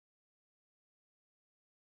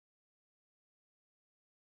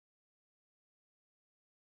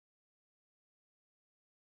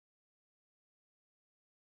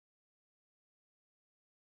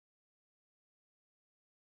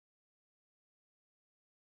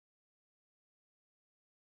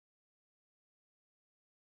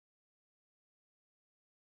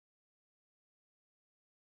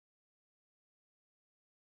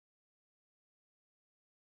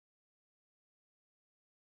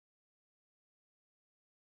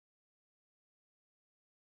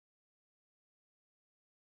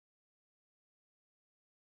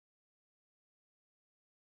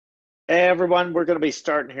Hey everyone, we're going to be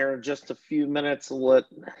starting here in just a few minutes. Let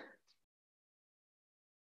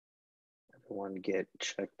everyone get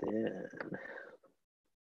checked in.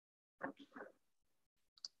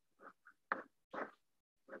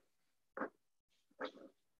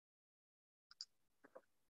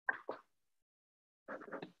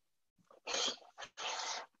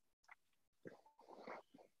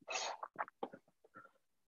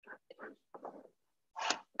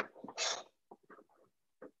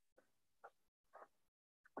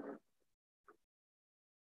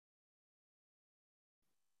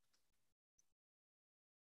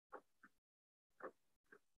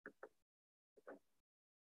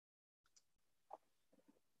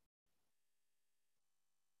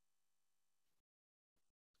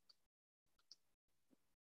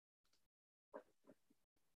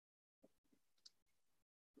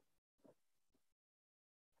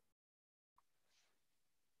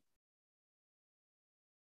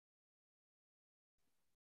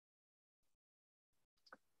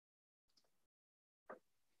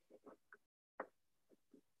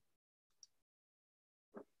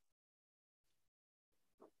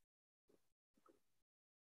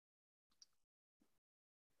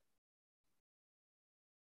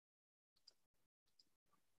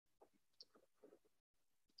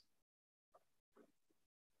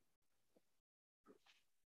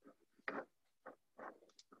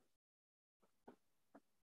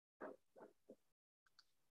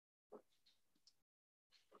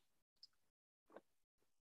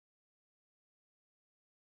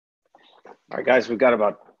 All right, guys, we've got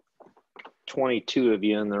about 22 of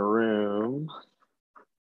you in the room.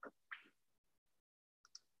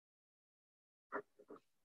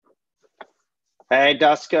 Hey,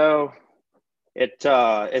 Dusko. It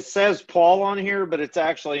says Paul on here, but it's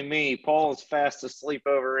actually me. Paul is fast asleep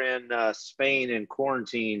over in Spain and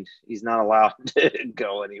quarantined. He's not allowed to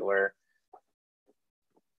go anywhere.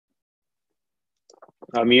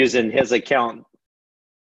 I'm using his account.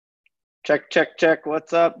 Check, check, check.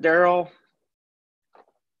 What's up, Daryl?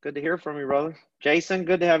 Good to hear from you, brother. Jason,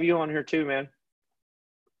 good to have you on here too, man.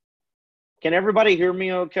 Can everybody hear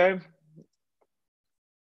me okay?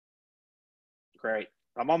 Great.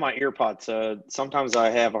 I'm on my earpods, so sometimes I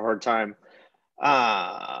have a hard time.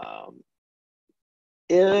 Can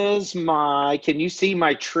you see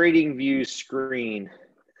my TradingView screen?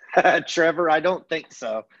 Trevor, I don't think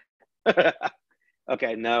so.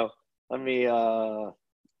 Okay, no. Let me, I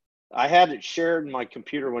had it shared and my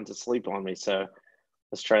computer went to sleep on me, so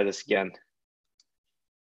let's try this again.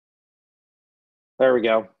 There we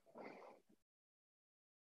go.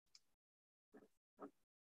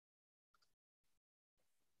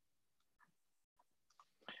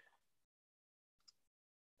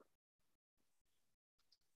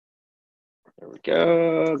 There we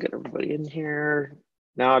go. Get everybody in here.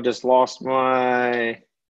 Now I just lost my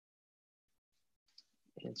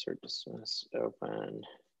answer dismiss open.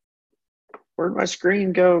 Where'd my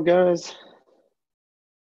screen go, guys?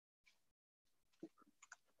 I'm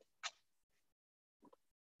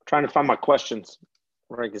trying to find my questions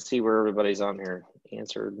where I can see where everybody's on here.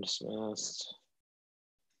 Answer dismissed.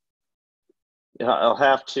 I'll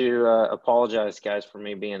have to apologize, guys, for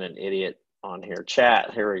me being an idiot on here.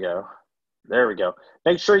 Chat, here we go. There we go.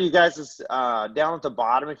 Make sure you guys, down at the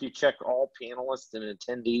bottom, if you check all panelists and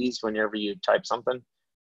attendees whenever you type something,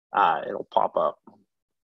 it'll pop up.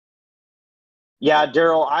 Yeah,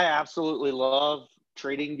 Daryl, I absolutely love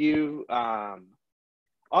TradingView.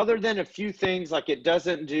 Other than a few things, like it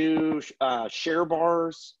doesn't do share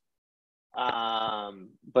bars,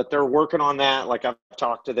 but they're working on that. Like I've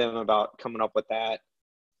talked to them about coming up with that.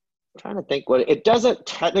 I'm trying to think what it doesn't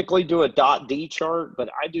technically do a .D chart, but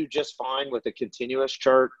I do just fine with a continuous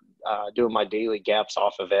chart, doing my daily gaps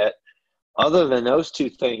off of it. Other than those two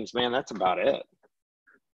things, man, that's about it.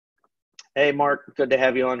 Hey, Mark, good to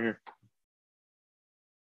have you on here.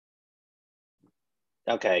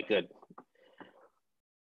 Okay, good.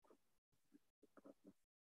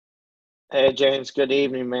 Hey, James, good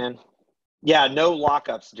evening, man. Yeah, no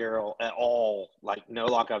lockups, Daryl, at all. Like no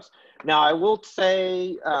lockups. Now, I will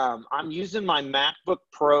say I'm using my MacBook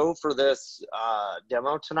Pro for this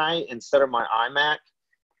demo tonight instead of my iMac.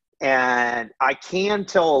 And I can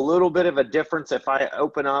tell a little bit of a difference if I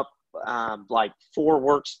open up like 4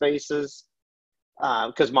 workspaces.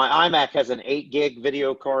 Because my iMac has an 8 gig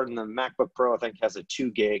video card and the MacBook Pro, I think, has a 2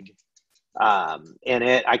 gig.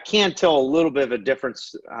 And I can tell a little bit of a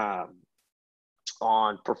difference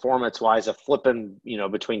on performance-wise of flipping,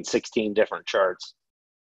 between 16 different charts.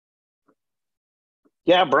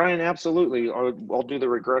 Yeah, Brian, absolutely. I'll do the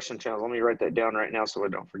regression channel. Let me write that down right now so I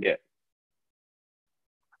don't forget.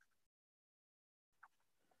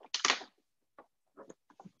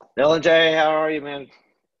 Bill and Jay, how are you, man?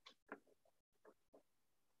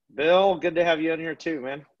 Bill, good to have you in here too,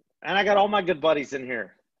 man. And I got all my good buddies in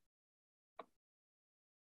here.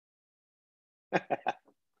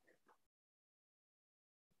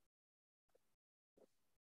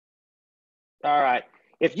 All right.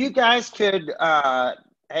 If you guys could,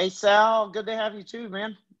 hey Sal, good to have you too,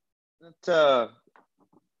 man. Out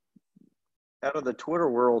of the Twitter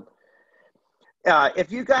world.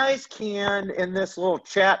 If you guys can, in this little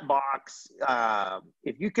chat box,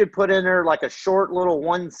 if you could put in there like a short little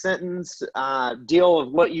one sentence deal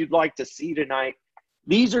of what you'd like to see tonight.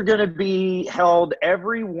 These are going to be held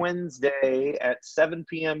every Wednesday at 7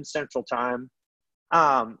 p.m. Central Time.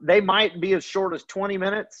 They might be as short as 20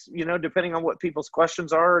 minutes, depending on what people's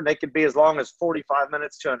questions are. And they could be as long as 45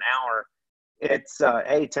 minutes to an hour. It's,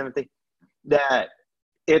 hey, Timothy, that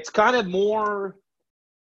it's kind of more –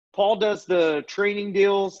 Paul does the training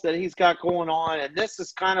deals that he's got going on, and this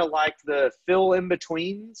is kind of like the fill in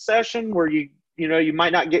between session where you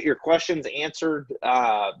might not get your questions answered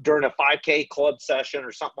during a 5K club session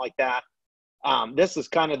or something like that. This is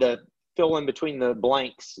kind of the fill in between the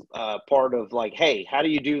blanks part of like, hey, how do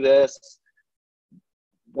you do this?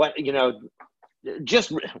 What,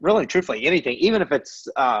 just really truthfully anything, even if it's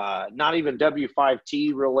not even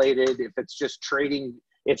W5T related, if it's just trading,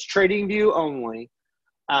 it's TradingView only.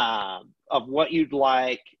 Of what you'd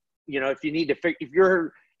like, if you need to if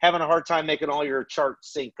you're having a hard time making all your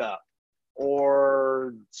charts sync up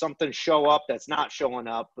or something show up that's not showing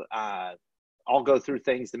up, I'll go through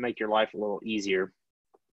things to make your life a little easier.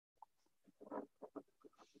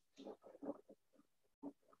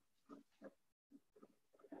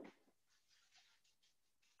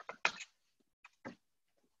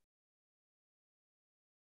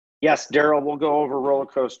 Yes, Daryl, we'll go over roller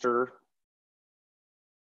coaster.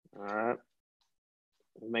 All right.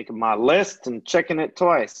 Making my list and checking it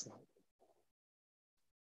twice.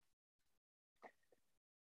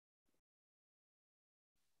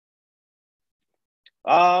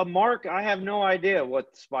 Mark, I have no idea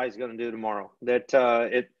what Spy's going to do tomorrow.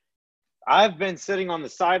 I've been sitting on the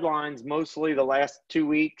sidelines mostly the last 2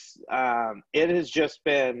 weeks. It has just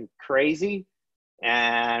been crazy.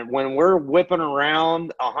 And when we're whipping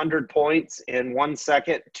around 100 points in 1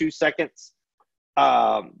 second, 2 seconds,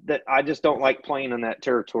 that I just don't like playing in that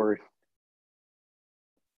territory.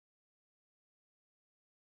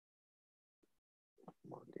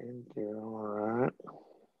 All right.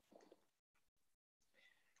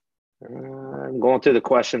 I'm going through the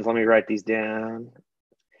questions. Let me write these down.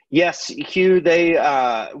 Yes, Hugh, they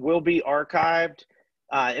will be archived.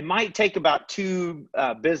 It might take about 2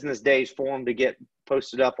 business days for them to get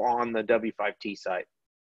posted up on the W5T site.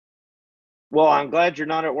 Well, I'm glad you're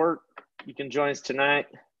not at work. You can join us tonight.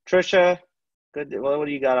 Trisha, good. Well, what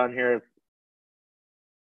do you got on here?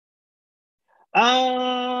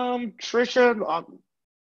 Trisha,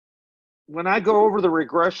 when I go over the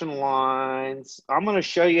regression lines, I'm going to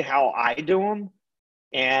show you how I do them,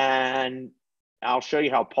 and I'll show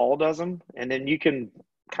you how Paul does them, and then you can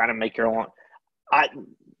kind of make your own.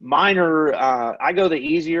 Mine are, I go the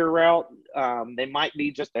easier route. They might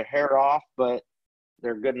be just a hair off, but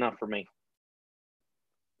they're good enough for me.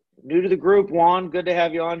 New to the group, Juan, good to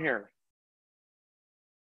have you on here.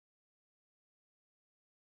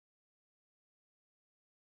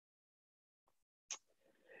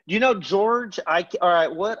 George, all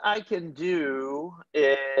right, what I can do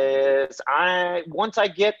is once I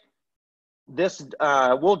get this,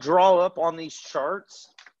 we'll draw up on these charts.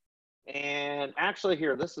 And actually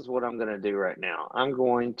here, this is what I'm going to do right now. I'm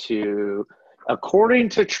going to, according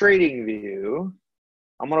to TradingView,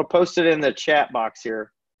 I'm going to post it in the chat box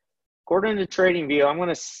here. According to TradingView, I'm going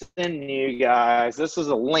to send you guys, this is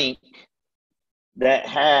a link that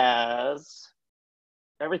has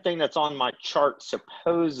everything that's on my chart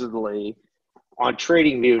supposedly on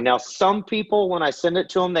TradingView. Now, some people, when I send it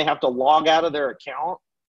to them, they have to log out of their account.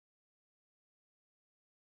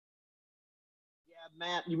 Yeah,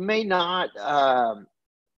 Matt, you may not.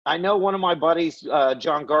 I know one of my buddies,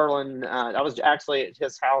 John Garland, I was actually at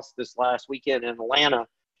his house this last weekend in Atlanta,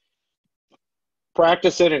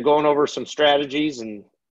 practicing and going over some strategies, and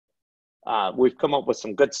we've come up with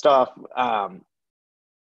some good stuff.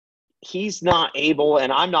 He's not able,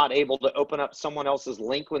 and I'm not able to open up someone else's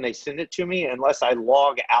link when they send it to me unless I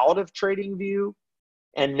log out of TradingView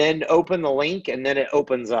and then open the link, and then it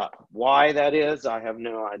opens up. Why that is, I have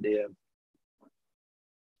no idea.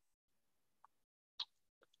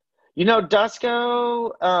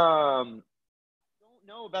 Dusko, I don't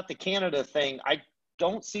know about the Canada thing. I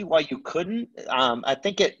don't see why you couldn't. I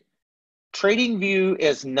think TradingView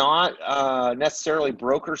is not necessarily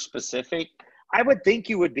broker specific. I would think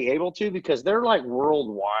you would be able to because they're like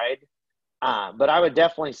worldwide. But I would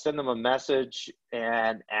definitely send them a message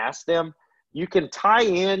and ask them. You can tie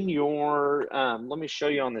in your, let me show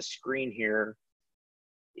you on the screen here.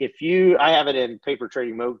 I have it in paper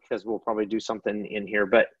trading mode because we'll probably do something in here.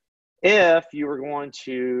 But if you were going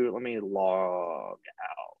to, let me log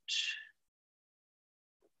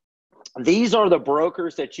out. These are the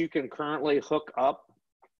brokers that you can currently hook up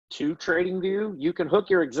to TradingView. You can hook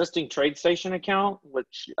your existing TradeStation account,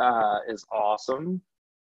 which is awesome.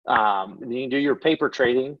 You can do your paper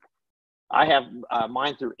trading. I have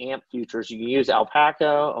mine through AMP Futures. You can use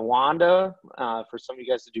Alpaca, Awanda for some of you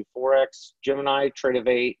guys to do forex, Gemini,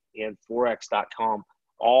 Trade8, and forex.com.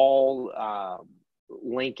 All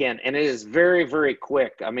link in, and it is very, very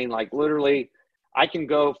quick. I mean, like literally, I can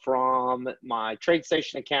go from my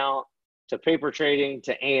TradeStation account to paper trading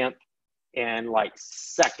to AMP in like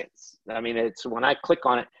seconds. I mean, it's when I click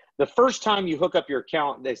on it. The first time you hook up your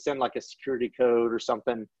account, they send like a security code or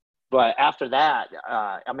something. But after that,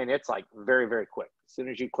 I mean, it's like very, very quick. As soon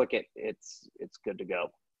as you click it, it's good to go.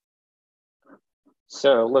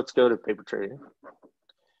 So let's go to paper trading.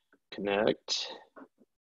 Connect.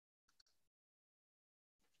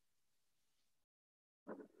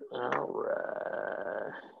 All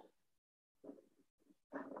right.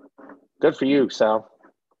 Good for you, Sal.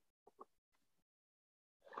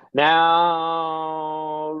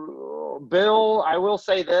 Now, Bill, I will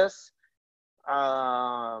say this.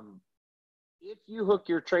 If you hook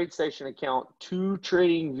your TradeStation account to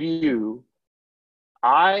TradingView,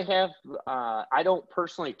 I don't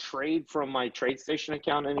personally trade from my TradeStation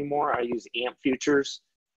account anymore. I use AMP Futures.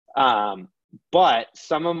 But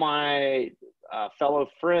some of my fellow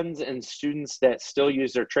friends and students that still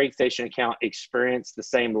use their TradeStation account experience the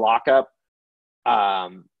same lockup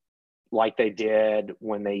like they did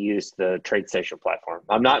when they used the TradeStation platform.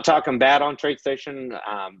 I'm not talking bad on TradeStation.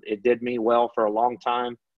 It did me well for a long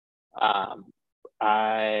time.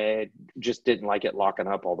 I just didn't like it locking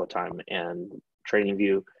up all the time and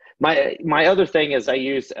TradingView. My other thing is I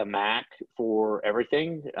use a Mac for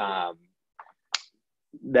everything.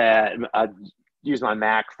 That I use my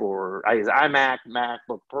Mac for, I use iMac,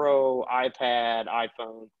 MacBook Pro, iPad,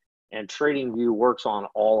 iPhone, and TradingView works on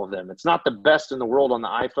all of them. It's not the best in the world on the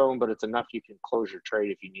iPhone, but it's enough you can close your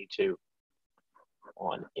trade if you need to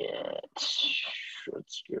on it.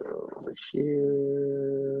 Let's go over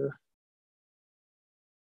here.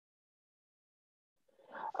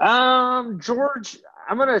 George,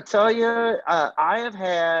 I'm going to tell you, I have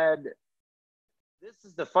had, this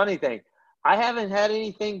is the funny thing. I haven't had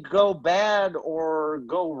anything go bad or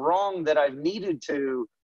go wrong that I've needed to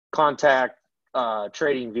contact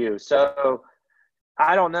TradingView. So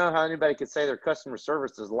I don't know how anybody could say their customer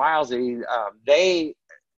service is lousy. They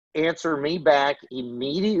answer me back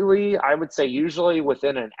immediately. I would say usually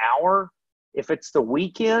within an hour. If it's the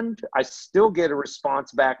weekend, I still get a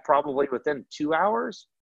response back probably within 2 hours.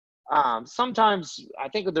 Sometimes I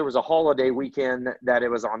think there was a holiday weekend that it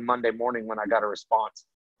was on Monday morning when I got a response.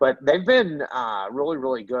 But they've been really,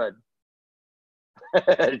 really good.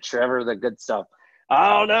 Trevor, the good stuff.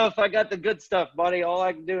 I don't know if I got the good stuff, buddy. All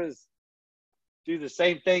I can do is do the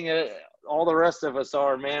same thing all the rest of us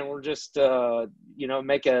are, man. We're just,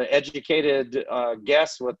 make an educated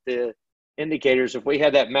guess with the indicators. If we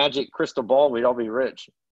had that magic crystal ball, we'd all be rich.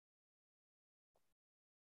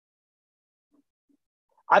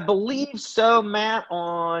 I believe so, Matt,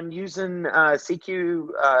 on using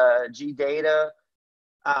CQG data.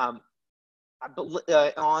 On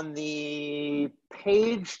the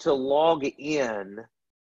page to log in,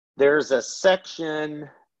 there's a section.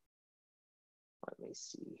 Let me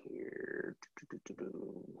see here.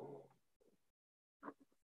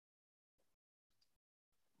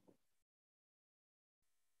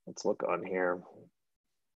 Let's look on here.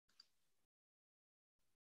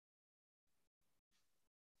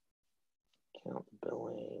 Account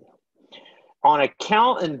billing. On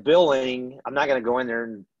account and billing, I'm not going to go in there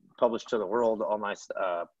and publish to the world all my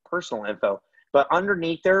personal info, but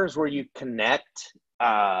underneath there is where you connect.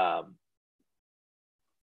 I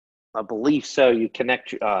believe so. You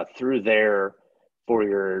connect through there for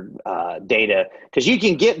your data, because you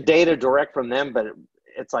can get data direct from them, but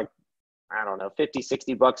it's like, I don't know, 50,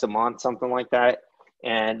 60 bucks a month, something like that.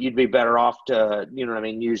 And you'd be better off to,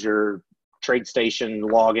 use your TradeStation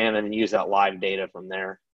login and use that live data from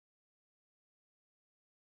there.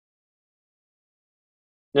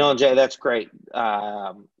 No, Jay, that's great.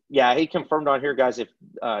 Yeah, he confirmed on here, guys, he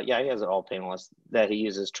has it all panelists that he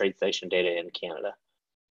uses TradeStation data in Canada.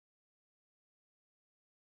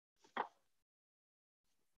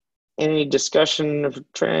 Any discussion of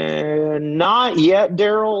not yet,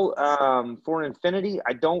 Daryl. For Infinity,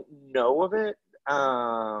 I don't know of it.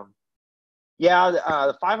 Yeah,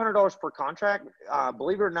 the $500 per contract.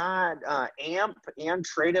 Believe it or not, AMP and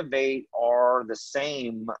TradingView are the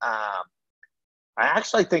same. I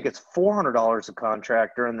actually think it's $400 a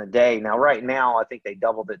contract during the day. Now, right now, I think they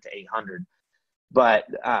doubled it to 800. But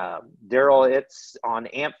Daryl, it's on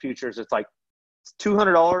AMP futures. It's like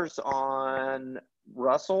 $200 on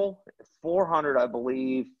Russell, 400, I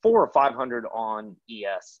believe, 400 or 500 on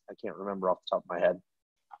ES. I can't remember off the top of my head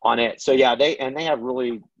on it. So yeah, they have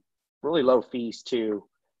really low fees too.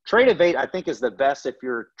 TradingView, I think, is the best if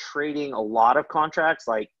you're trading a lot of contracts,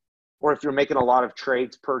 or if you're making a lot of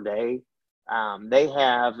trades per day. They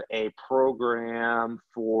have a program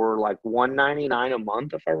for like $199 a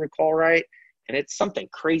month, if I recall right, and it's something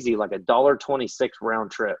crazy like $1.26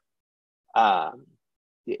 round trip.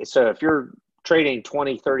 So if you're trading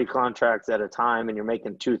 20, 30 contracts at a time and you're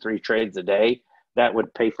making 2-3 trades a day, that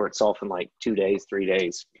would pay for itself in like 2 days, 3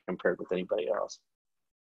 days compared with anybody else.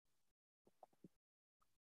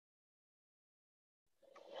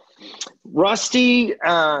 Rusty,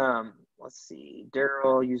 let's see.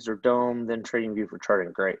 Daryl, user Dome, then TradingView for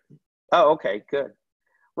charting. Great. Oh, okay, good.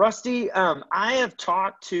 Rusty, I have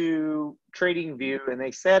talked to TradingView, and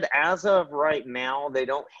they said as of right now, they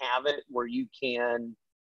don't have it where you can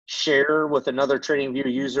share with another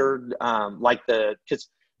TradingView user, because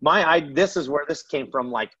this is where this came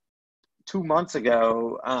from like 2 months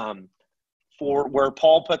ago, for where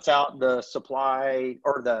Paul puts out the supply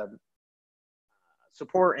or the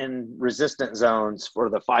support and resistance zones for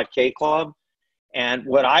the 5K club. And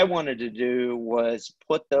what I wanted to do was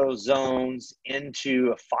put those zones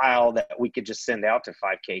into a file that we could just send out to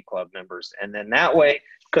 5K club members. And then that way,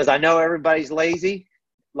 because I know everybody's lazy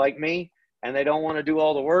like me and they don't want to do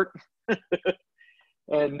all the work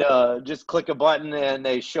and just click a button and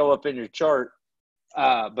they show up in your chart.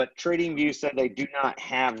 But TradingView said they do not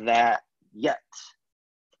have that yet.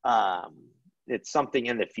 It's something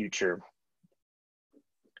in the future.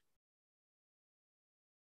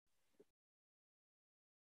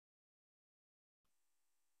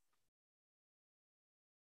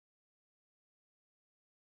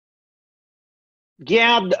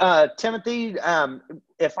 Yeah, Timothy,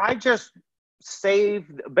 if I just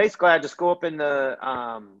basically I just go up in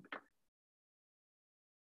the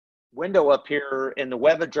window up here in the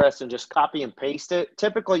web address and just copy and paste it.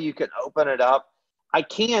 Typically, you can open it up. I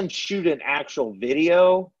can shoot an actual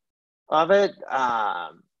video of it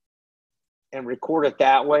and record it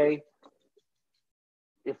that way.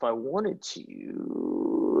 If I wanted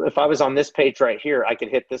to, if I was on this page right here, I could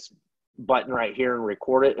hit this button right here and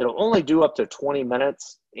record it. It'll only do up to 20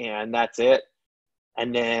 minutes and that's it.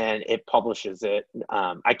 And then it publishes it.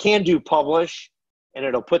 I can do publish and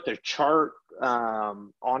it'll put the chart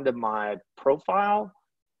onto my profile,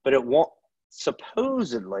 but it won't.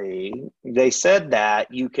 Supposedly, they said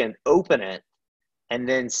that you can open it and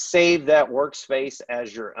then save that workspace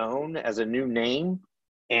as your own, as a new name.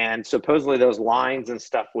 And supposedly those lines and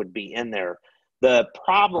stuff would be in there. The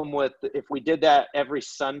problem with if we did that every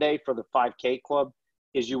Sunday for the 5K club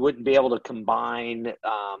is you wouldn't be able to combine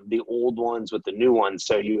the old ones with the new ones.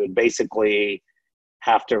 So you would basically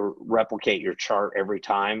have to replicate your chart every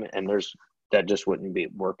time. And that just wouldn't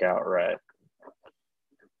work out right.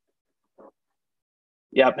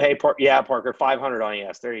 Yep. Hey, Parker, 500 on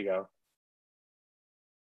ES. There you go.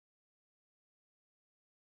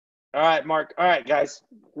 All right, Mark. All right, guys,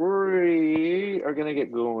 we are gonna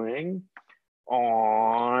get going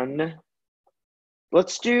on.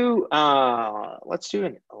 Let's do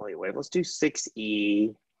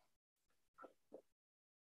 6E.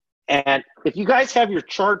 And if you guys have your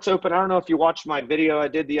charts open, I don't know if you watched my video I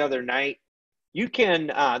did the other night. You can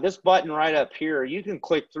this button right up here. You can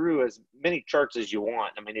click through as many charts as you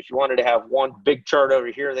want. I mean, if you wanted to have one big chart over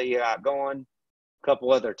here that you got going,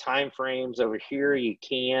 couple other time frames over here, you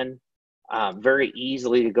can very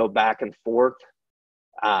easily to go back and forth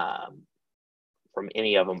from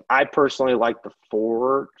any of them. I personally like the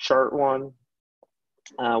 4 chart one.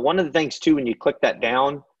 One of the things too, when you click that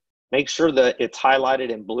down, make sure that it's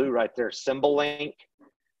highlighted in blue right there, symbol link.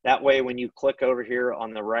 That way when you click over here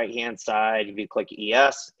on the right hand side, if you click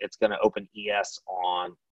ES, it's going to open ES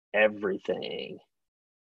on everything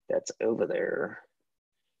that's over there.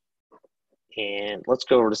 And let's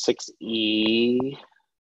go over to 6E.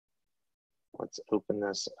 Let's open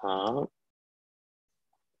this up.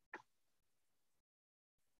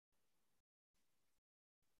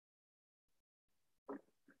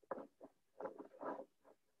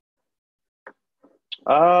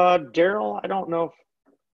 Daryl, I don't know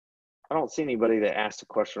I don't see anybody that asked a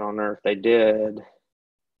question on there. If they did,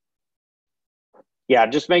 yeah,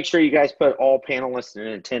 just make sure you guys put all panelists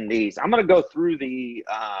and attendees. I'm going to go through the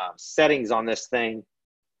settings on this thing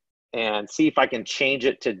and see if I can change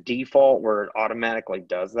it to default where it automatically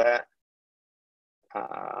does that.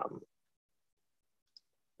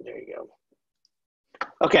 There you go.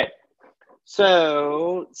 Okay,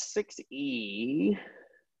 so 6E,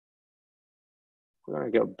 we're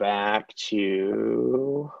going to go back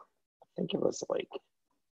to, I think it was like,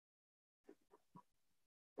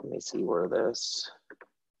 let me see where this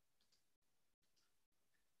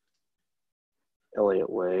Elliott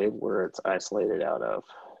wave, where it's isolated out of.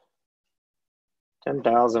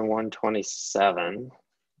 10,127.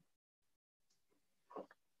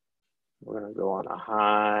 We're going to go on a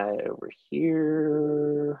high over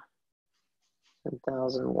here.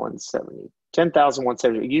 10,170.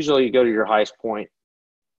 10,170. Usually you go to your highest point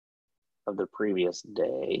of the previous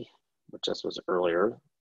day, which this was earlier.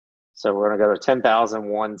 So we're going to go to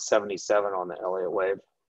 10,177 on the Elliott wave.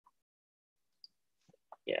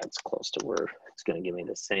 Yeah, it's close to where it's going to give me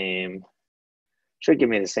the same, should give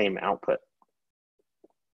me the same output.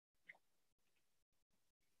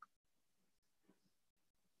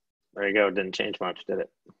 There you go. Didn't change much, did it?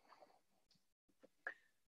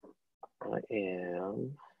 I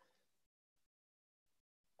am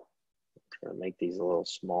trying to make these a little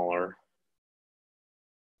smaller.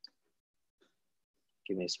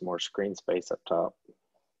 Give me some more screen space up top.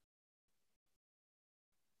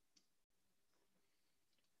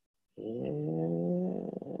 And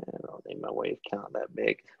I don't need my wave count that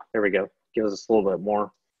big. There we go. Gives us a little bit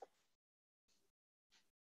more.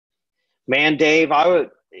 Man, Dave,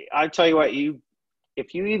 I'd tell you what,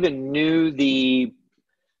 if you even knew the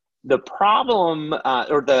problem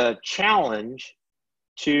or the challenge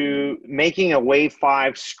to making a wave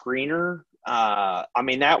 5 screener, I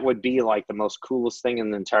mean, that would be like the most coolest thing in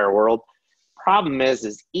the entire world. Problem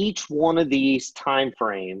is each one of these time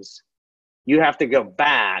frames, you have to go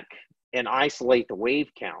back and isolate the wave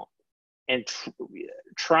count, and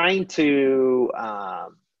trying to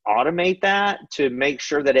automate that to make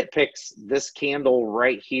sure that it picks this candle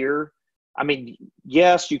right here. I mean,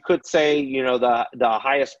 yes, you could say, you know, the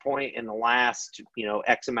highest point in the last, you know,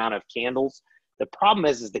 X amount of candles. The problem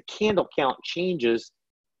is the candle count changes.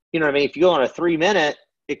 You know what I mean? If you go on a 3-minute,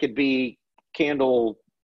 it could be candle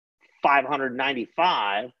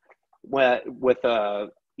 595 with a,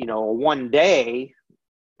 you know, a 1 day.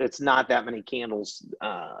 It's not that many candles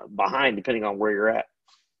behind, depending on where you're at.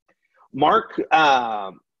 Mark,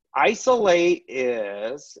 isolate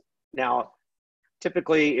is, now,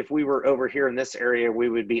 typically, if we were over here in this area, we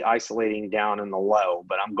would be isolating down in the low,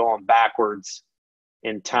 but I'm going backwards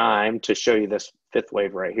in time to show you this 5th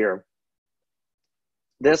wave right here.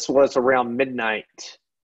 This was around midnight.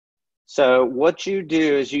 So what you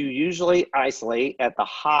do is you usually isolate at the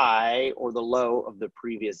high or the low of the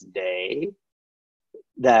previous day,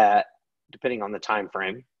 that depending on the time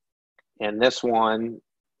frame. And this one,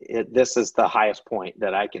 this is the highest point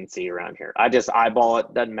that I can see around here. I just eyeball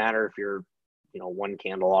it. Doesn't matter if you're, you know, 1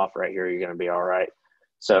 candle off right here, you're going to be all right.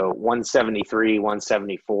 So 173,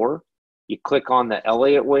 174. You click on the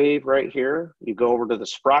Elliott wave right here. You go over to the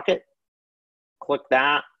sprocket, click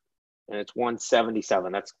that, and it's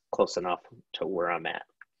 177. That's close enough to where I'm at.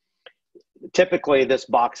 Typically, this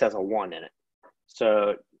box has a 1 in it.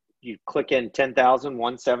 So you click in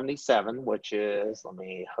 10,177, which is, let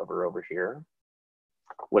me hover over here,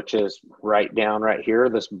 which is right down right here,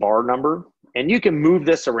 this bar number. And you can move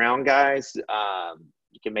this around, guys.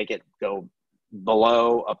 You can make it go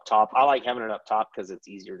below, up top. I like having it up top because it's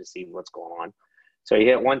easier to see what's going on. So you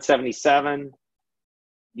hit 177.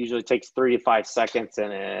 Usually takes 3 to 5 seconds,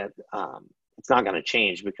 and it's not going to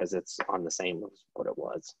change because it's on the same as what it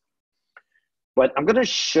was. But I'm going to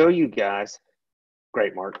show you guys,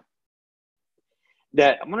 great, Mark,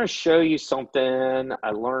 that I'm going to show you something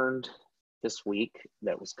I learned this week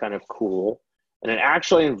that was kind of cool. And it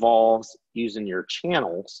actually involves using your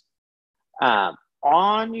channels.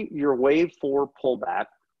 On your wave 4 pullback,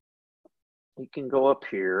 you can go up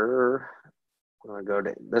here. I'm going to go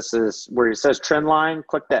to, this is where it says trend line.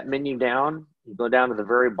 Click that menu down. You go down to the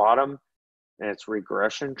very bottom, and it's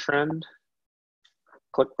regression trend.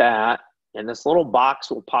 Click that, and this little box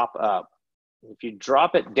will pop up. If you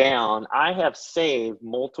drop it down, I have saved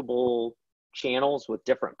multiple channels with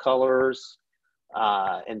different colors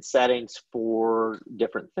and settings for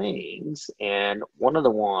different things. And one of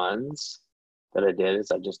the ones that I did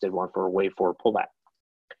is I just did one for a wave 4 pullback.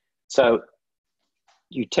 So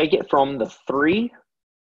you take it from the 3,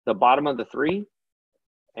 the bottom of the 3,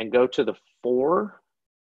 and go to the 4.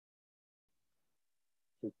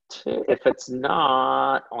 If it's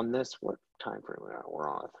not on this, what time frame we're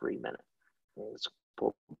on? A 3 minute. Let's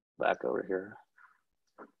pull back over here.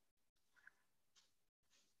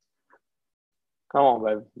 Come on,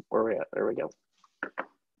 babe. Where are we at? There we go.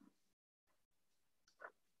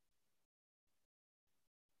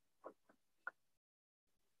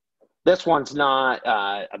 This one's not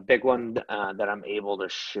a big one that I'm able to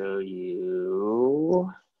show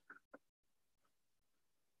you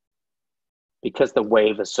because the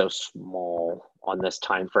wave is so small on this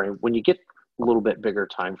time frame. When you get a little bit bigger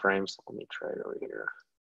time frames, let me try it over here.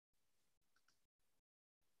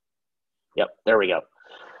 Yep, there we go.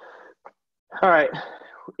 All right,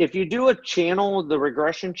 if you do a channel, the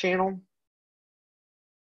regression channel,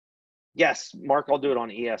 yes, Mark, I'll do it on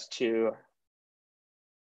ES2.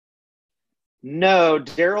 No,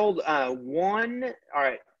 Daryl, one, all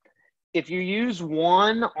right. If you use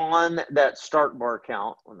one on that start bar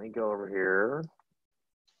count, let me go over here.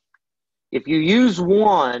 If you use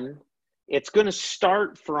one, it's going to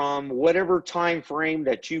start from whatever time frame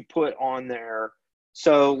that you put on there.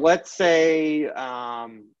 So let's say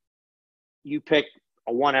you pick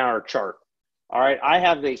a 1 hour chart. All right, I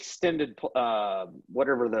have the extended,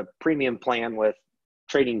 whatever the premium plan with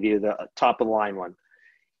TradingView, the top of the line one.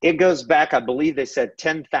 It goes back, I believe they said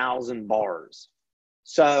 10,000 bars.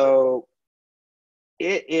 So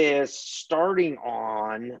it is starting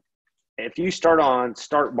on, if you start on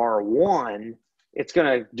start bar 1, it's going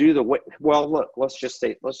to do the, well, look, let's just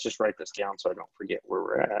write this down so I don't forget where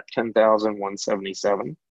we're at,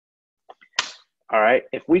 10,177. All right,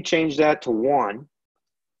 if we change that to 1,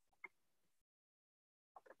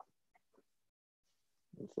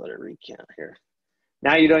 let's let it recount here.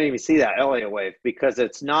 Now you don't even see that Elliott wave because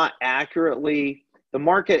it's not accurately, the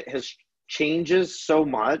market has changes so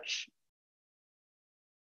much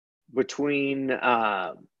between,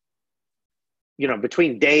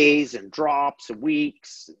 between days and drops and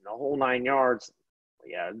weeks and the whole 9 yards.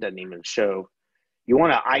 Yeah, it doesn't even show. You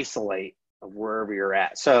want to isolate of wherever you're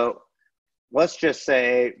at. So let's just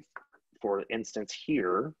say, for instance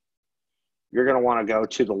here, you're going to want to go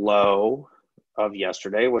to the low of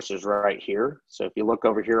yesterday, which is right here. So if you look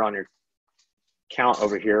over here on your count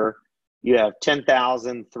over here, you have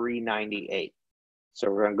 10,398. So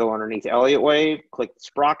we're going to go underneath Elliott wave, click the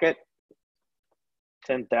sprocket,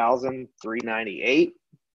 10,398.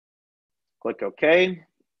 Click OK.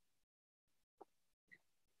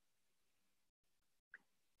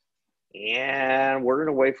 And we're going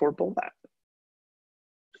to wait for a pullback.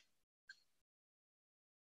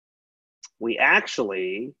 We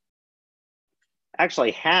actually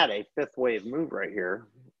had a fifth wave move right here.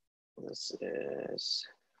 This is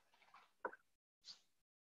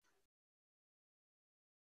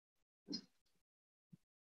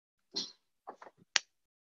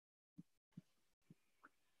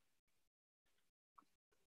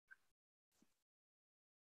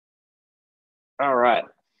all right.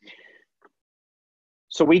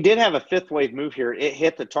 So we did have a fifth wave move here. It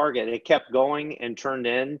hit the target. It kept going and turned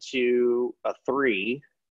into a 3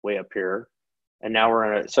 way up here. And now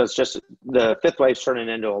we're in so it's just the fifth wave's turning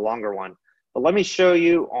into a longer one. But let me show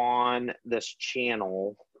you on this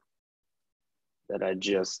channel that I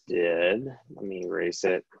just did. Let me erase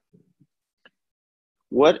it.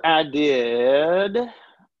 What I did,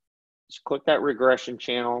 just click that regression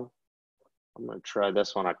channel. I'm going to try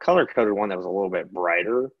this one. I color coded one that was a little bit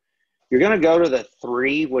brighter. You're going to go to the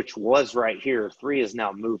 3, which was right here. 3 is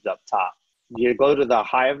now moved up top. You go to the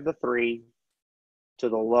high of the 3, to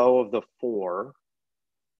the low of the 4,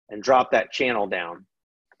 and drop that channel down.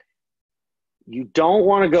 You don't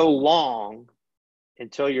want to go long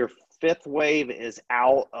until your fifth wave is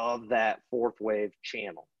out of that fourth wave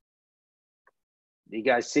channel. Do you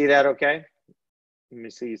guys see that okay? Let me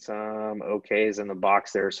see some okays in the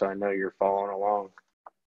box there so I know you're following along.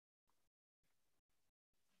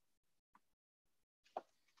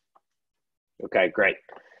 Okay, great.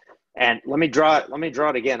 And let me draw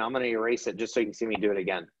it again. I'm going to erase it just so you can see me do it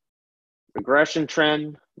again. Regression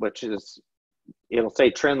trend, which is, it'll say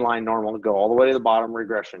trend line normal, go all the way to the bottom,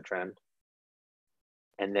 regression trend.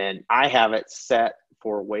 And then I have it set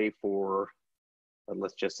for wave 4. But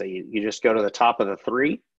let's just say you just go to the top of the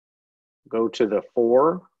 3, go to the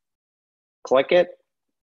 4, click it.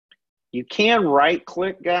 You can right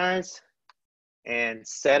click, guys, and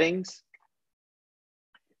settings.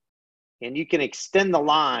 And you can extend the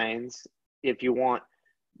lines if you want.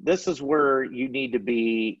 This is where you need to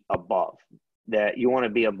be above. That you want to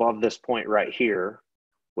be above this point right here,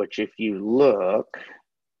 which if you look,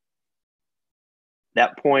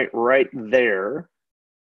 that point right there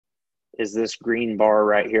is this green bar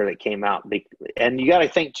right here that came out. And you got to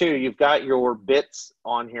think too, you've got your bits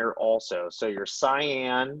on here also. So your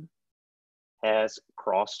cyan has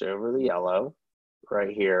crossed over the yellow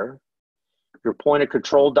right here. Your point of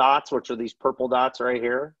control dots, which are these purple dots right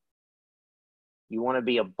here, you want to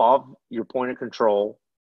be above your point of control.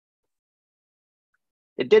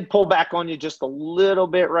 It did pull back on you just a little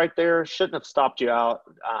bit right there. Shouldn't have stopped you out.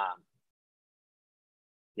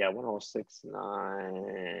 Yeah, 106.9,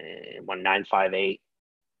 1958.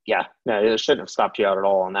 Yeah, no, it shouldn't have stopped you out at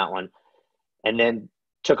all on that one. And then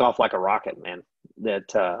took off like a rocket, man.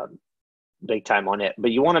 That big time on it.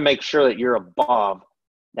 But you want to make sure that you're above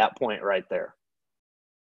that point right there.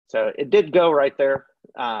 So it did go right there.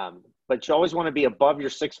 But you always want to be above your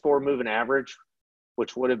 6.4 moving average,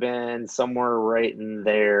 which would have been somewhere right in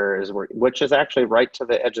there, which is actually right to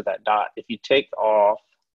the edge of that dot. If you take off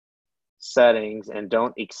settings and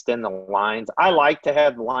don't extend the lines, I like to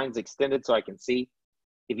have the lines extended so I can see.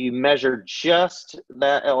 If you measure just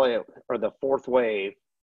that LA or the fourth wave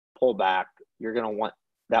pullback, you're going to want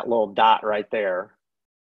that little dot right there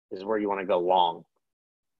is where you want to go long,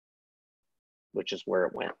 which is where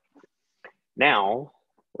it went. Now,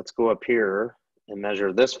 let's go up here and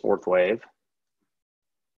measure this fourth wave.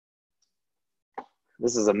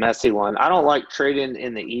 This is a messy one. I don't like trading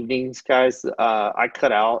in the evenings, guys. I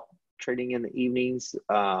cut out trading in the evenings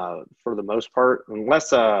for the most part,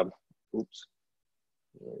 unless oops,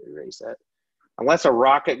 erase that. Unless a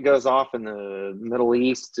rocket goes off in the Middle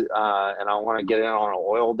East and I want to get in on an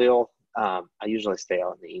oil deal, I usually stay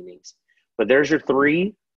out in the evenings. But there's your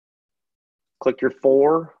 3. Click your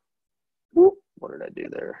 4. Whoop, what did I do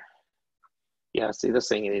there? Yeah, see, this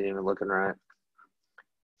thing ain't even looking right.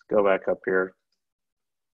 Let's go back up here.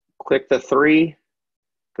 Click the 3.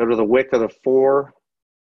 Go to the wick of the 4.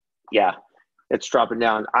 Yeah, it's dropping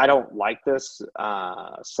down. I don't like this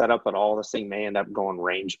setup at all. This thing may end up going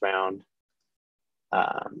range bound.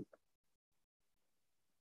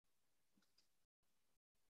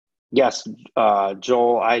 Yes,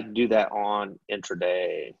 Joel, I do that on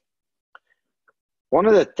intraday. One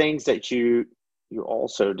of the things that you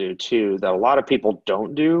also do too that a lot of people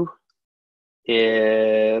don't do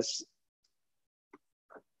is,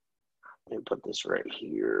 let me put this right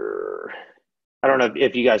here. I don't know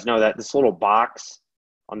if you guys know that this little box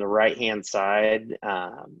on the right-hand side,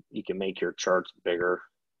 you can make your charts bigger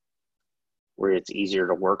where it's easier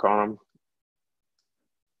to work on them.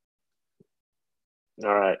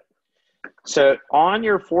 All right. So on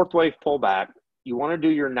your fourth wave pullback, you want to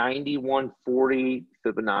do your 9140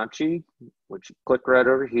 Fibonacci, which you click right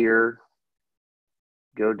over here,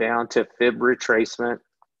 go down to fib retracement,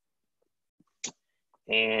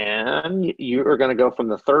 and you are going to go from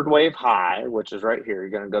the third wave high, which is right here. You're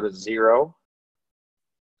going to go to 0.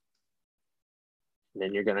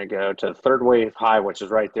 Then you're going to go to the third wave high, which is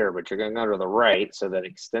right there, but you're going to go to the right so that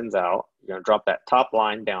it extends out. You're going to drop that top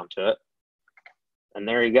line down to it. And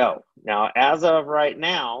there you go. Now, as of right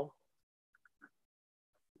now,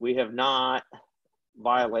 we have not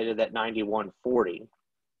violated that 9140.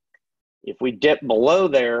 If we dip below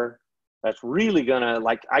there, that's really going to,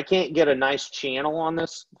 like, I can't get a nice channel on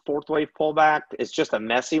this fourth wave pullback. It's just a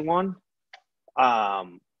messy one. I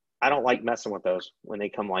don't like messing with those when they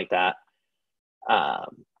come like that.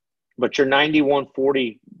 But your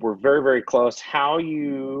 9140, we're very, very close. How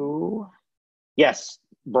you, yes,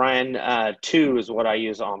 Brian, 2 is what I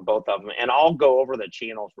use on both of them. And I'll go over the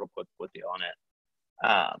channels real quick with you on it.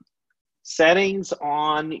 Settings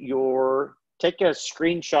on your, take a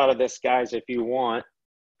screenshot of this, guys, if you want.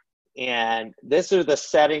 And this are the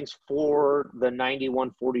settings for the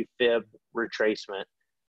 9140 fib retracement.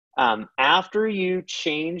 After you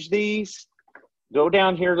change these, go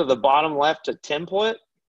down here to the bottom left to template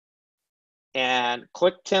and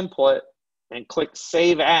click template and click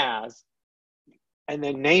save as, and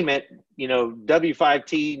then name it, you know,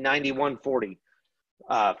 W5T 9140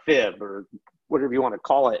 fib or whatever you want to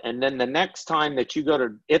call it. And then the next time that you go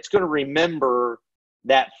to, it's going to remember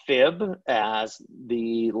that fib as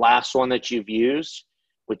the last one that you've used,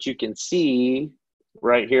 which you can see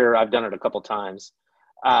right here. I've done it a couple times.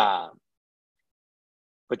 But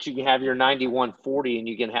you can have your 9140 and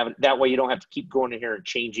you can have it that way. You don't have to keep going in here and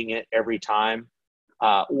changing it every time.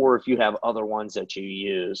 Or if you have other ones that you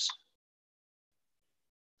use.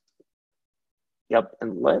 Yep.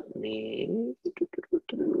 And let me,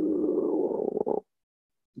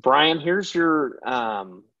 Brian, here's your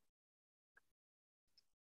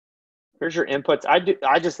inputs.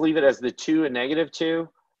 I just leave it as the 2 and -2.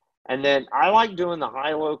 And then I like doing the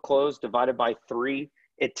high-low close divided by 3.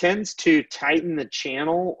 It tends to tighten the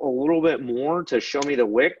channel a little bit more to show me the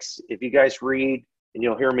wicks. If you guys read and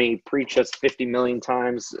you'll hear me preach this 50 million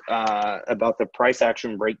times about the price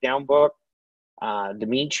action breakdown book.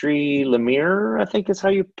 Dimitri Lemire, I think is how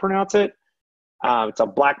you pronounce it. It's a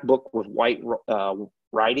black book with white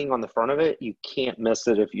writing on the front of it. You can't miss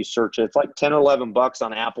it if you search it. It's like 10 or 11 bucks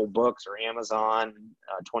on Apple Books or Amazon,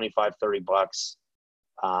 25, 30 bucks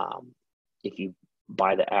if you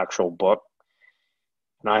buy the actual book.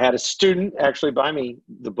 And I had a student actually buy me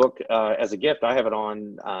the book as a gift. I have it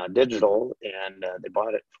on digital, and they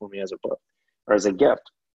bought it for me as a book or as a gift.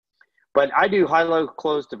 But I do high, low,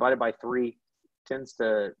 close divided by 3. Tends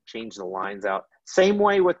to change the lines out. Same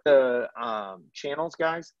way with the channels,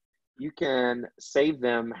 guys. You can save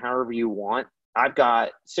them however you want. I've got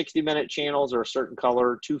 60-minute channels are a certain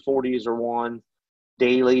color, 240s are one,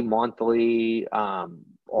 daily, monthly,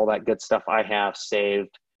 all that good stuff I have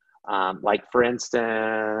saved. Like for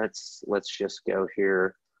instance, let's just go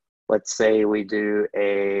here. Let's say we do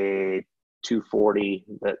a 240.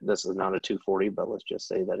 This is not a 240, but let's just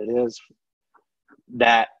say that it is.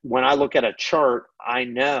 That when I look at a chart, I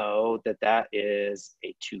know that that is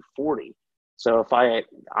a 240. So if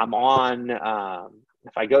I'm on,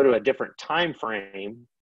 if I go to a different time frame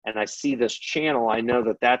and I see this channel, I know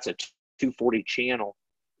that that's a 240 channel.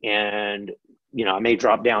 And, you know, I may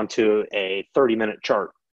drop down to a 30-minute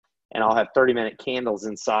chart, and I'll have 30-minute candles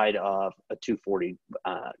inside of a 240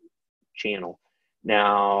 channel.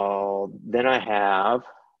 Now, then I have,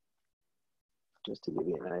 just to give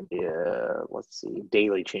you an idea, let's see,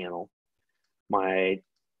 daily channel. My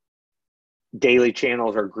daily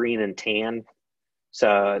channels are green and tan.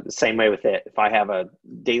 So the same way with it, if I have a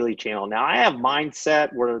daily channel. Now I have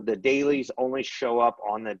mindset where the dailies only show up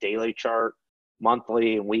on the daily chart,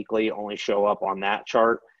 monthly and weekly only show up on that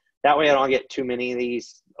chart. That way I don't get too many of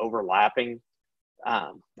these overlapping.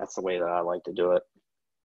 That's the way that I like to do it.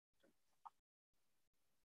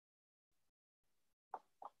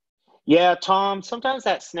 Yeah, Tom, sometimes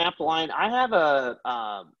that snap line, I have a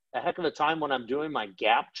heck of a time when I'm doing my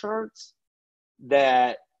gap charts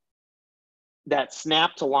that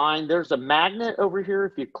snap to line. There's a magnet over here.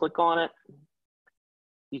 If you click on it,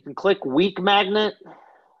 you can click weak magnet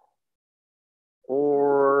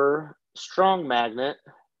or strong magnet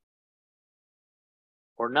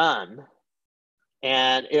or none,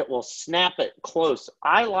 and it will snap it close.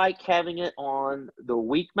 I like having it on the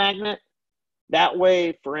weak magnet. That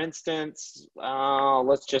way, for instance,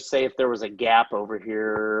 let's just say if there was a gap over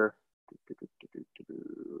here,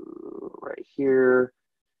 right here,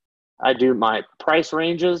 I do my price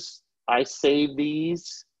ranges. I save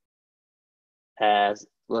these as,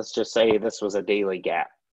 let's just say this was a daily gap.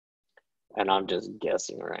 And I'm just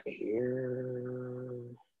guessing right here.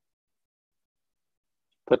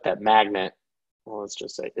 Put that magnet, well, let's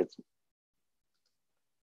just say it's,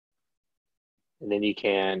 and then you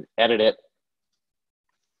can edit it.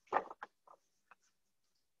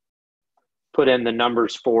 Put in the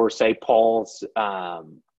numbers for, say, Paul's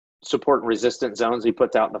support and resistance zones he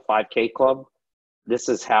puts out in the 5K club. This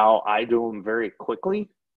is how I do them very quickly.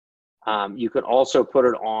 You could also put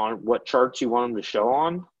it on what charts you want them to show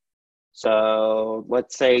on. So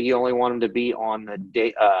let's say you only want them to be on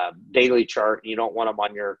the daily chart. You don't want them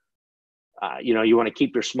on your, you know, you want to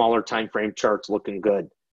keep your smaller time frame charts looking good.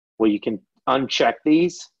 Well, you can uncheck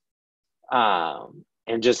these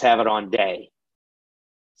and just have it on day.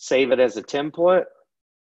 Save it as a template,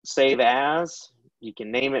 save as, you can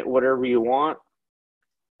name it whatever you want.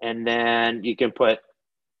 And then you can put,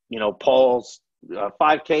 you know, Paul's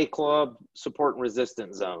 5K club support and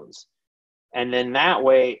resistance zones. And then that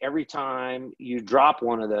way, every time you drop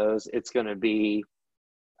one of those, it's going to be,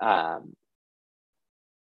 oh,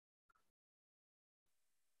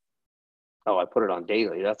 I put it on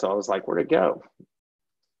daily. That's all. I was like, where'd it go?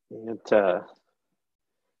 Because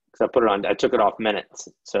I put it on, I took it off minutes.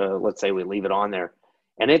 So let's say we leave it on there.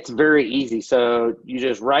 And it's very easy. So you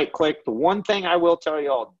just right click. The one thing I will tell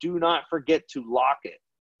you all, do not forget to lock it.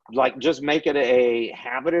 Like, just make it a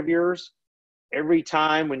habit of yours. Every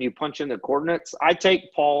time when you punch in the coordinates, I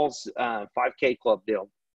take Paul's 5K club deal,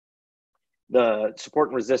 the support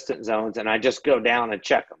and resistance zones, and I just go down and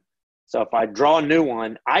check them. So if I draw a new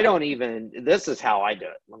one, I don't even, this is how I do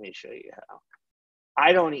it. Let me show you how.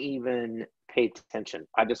 I don't even pay attention.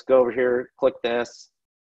 I just go over here, click this,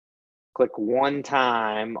 click one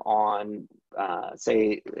time on,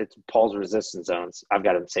 say it's Paul's resistance zones. I've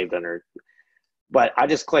got them saved under, but I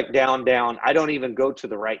just click down, down. I don't even go to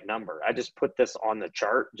the right number. I just put this on the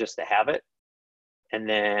chart just to have it. And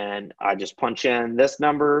then I just punch in this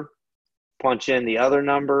number, punch in the other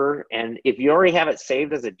number. And if you already have it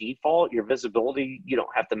saved as a default, your visibility, you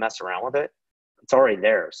don't have to mess around with it. It's already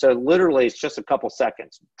there. So literally it's just a couple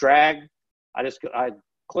seconds. Drag, I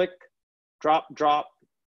click, drop,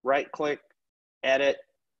 right click, edit,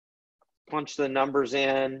 punch the numbers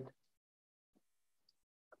in,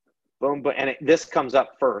 boom, and this comes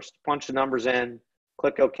up first. Punch the numbers in,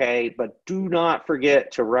 click OK, but do not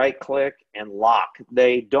forget to right click and lock.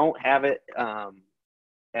 They don't have it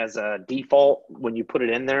as a default when you put it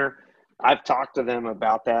in there. I've talked to them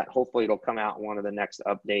about that. Hopefully it'll come out in one of the next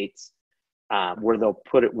updates where they'll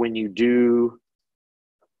put it when you do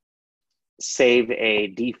save a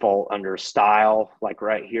default under style, like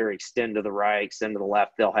right here, extend to the right, extend to the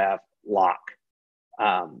left, they'll have lock.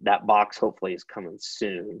 That box hopefully is coming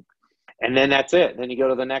soon. And then that's it. Then you go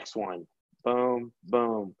to the next one. Boom,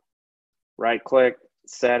 boom. Right click,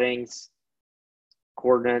 settings,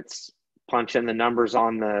 coordinates, punch in the numbers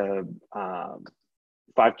on the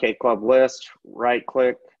 5K club list, right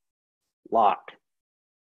click, lock.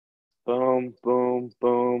 Boom, boom,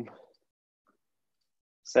 boom.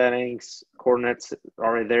 Settings, coordinates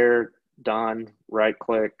already there, done, right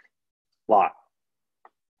click, lock.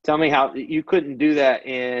 Tell me how you couldn't do that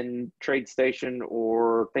in TradeStation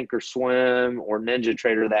or Thinkorswim or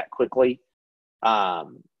NinjaTrader that quickly. I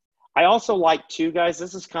also like too, guys,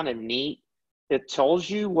 this is kind of neat. It tells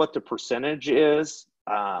you what the percentage is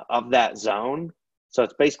of that zone. So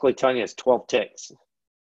it's basically telling you it's 12 ticks.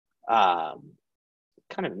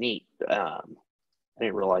 Kind of neat. I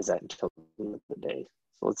didn't realize that until the day.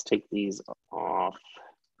 So let's take these off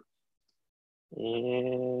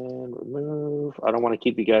and remove. I don't want to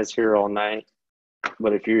keep you guys here all night,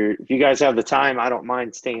 but if you guys have the time, I don't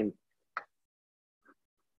mind staying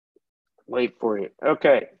late for you.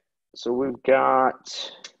 Okay, so we've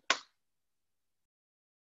got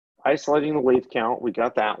isolating the wave count. We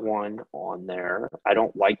got that one on there. I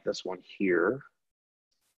don't like this one here.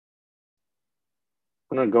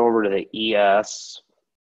 I'm going to go over to the ES.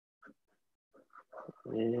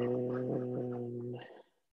 And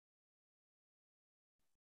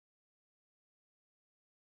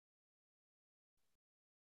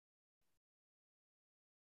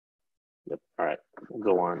yep. All right, we'll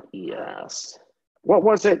go on ES. What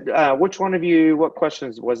was it? Which one of you, what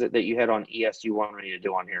questions was it that you had on ES you wanted me to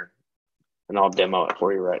do on here? And I'll demo it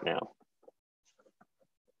for you right now.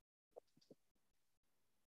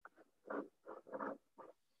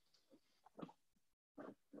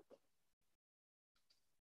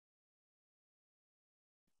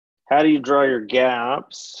 How do you draw your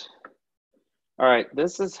gaps? All right,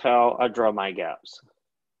 this is how I draw my gaps.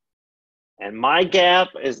 And my gap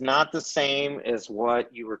is not the same as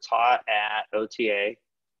what you were taught at OTA.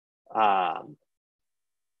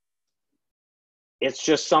 It's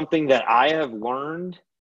just something that I have learned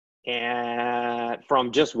and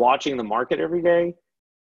from just watching the market every day.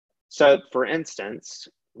 So for instance,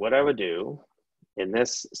 what I would do in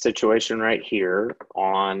this situation right here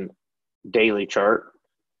on daily chart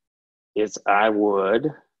is I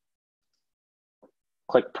would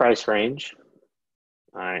click price range.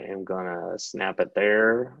 I am gonna snap it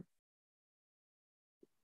there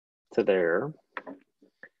to there.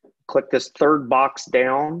 Click this third box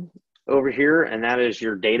down over here, and that is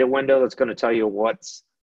your data window that's gonna tell you what's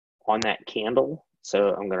on that candle.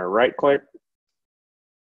 So I'm gonna right click,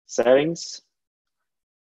 settings.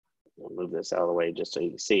 I'll move this out of the way just so you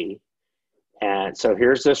can see. And so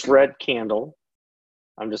here's this red candle.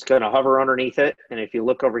 I'm just going to hover underneath it. And if you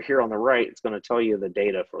look over here on the right, it's going to tell you the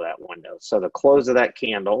data for that window. So the close of that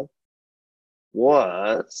candle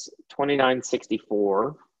was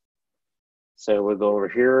 29.64. So we'll go over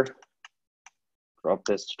here, drop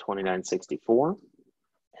this to 29.64.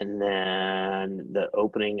 And then the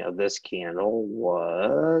opening of this candle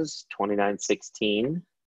was 29.16.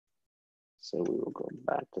 So we will go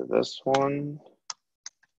back to this one.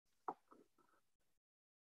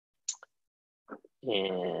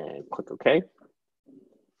 And click OK.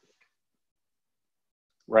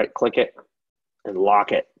 Right click it and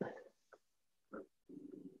lock it.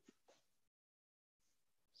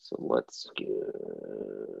 So let's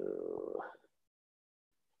go.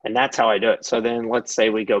 And that's how I do it. So then let's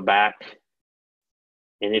say we go back.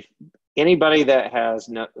 And if anybody that has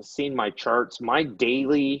seen my charts, my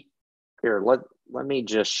daily, here, let me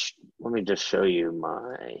just show you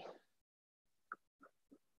my.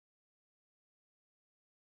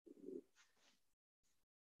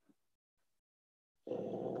 Let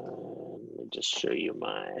me just show you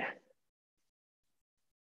my.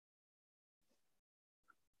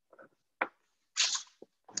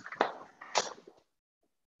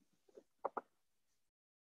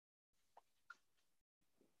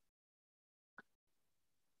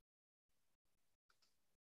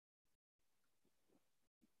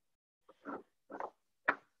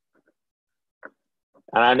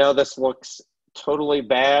 And I know this looks totally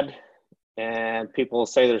bad, and people will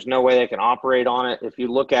say there's no way they can operate on it. If you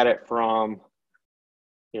look at it from,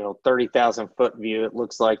 30,000 foot view, it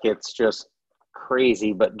looks like it's just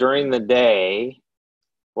crazy. But during the day,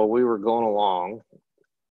 while we were going along,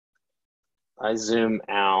 I zoom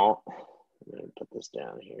out. I'm going to put this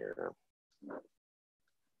down here.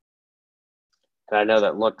 And I know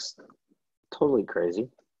that looks totally crazy,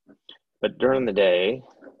 but during the day,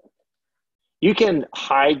 you can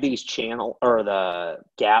hide these channel or the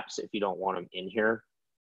gaps if you don't want them in here.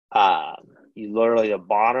 You literally the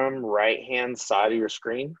bottom right hand side of your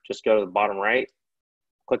screen, just go to the bottom right,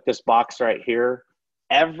 click this box right here.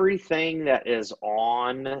 Everything that is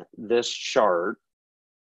on this chart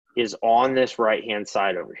is on this right hand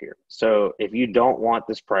side over here. So if you don't want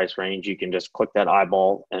this price range, you can just click that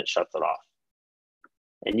eyeball and it shuts it off.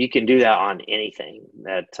 And you can do that on anything.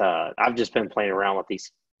 That I've just been playing around with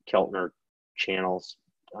these Keltner channels.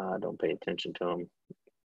 Don't pay attention to them.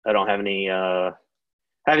 I don't have any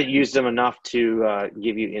haven't used them enough to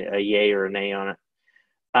give you a yay or a nay on it.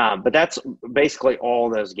 But that's basically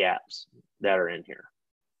all those gaps that are in here.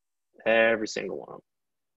 Every single one of them.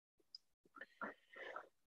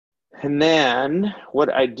 And then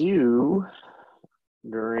what I do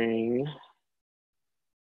during,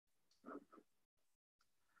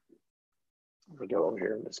 let me go over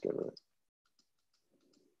here and just go to it.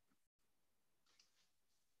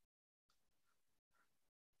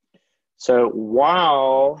 So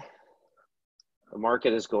while the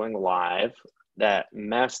market is going live, that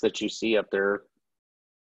mess that you see up there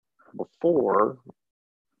before,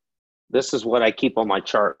 this is what I keep on my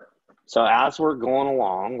chart. So as we're going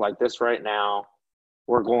along, like this right now,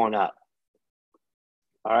 we're going up.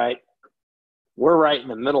 All right. We're right in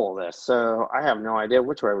the middle of this. So I have no idea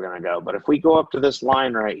which way we're going to go. But if we go up to this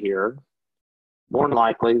line right here, more than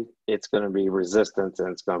likely it's going to be resistance and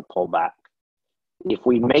it's going to pull back. If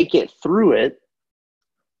we make it through it,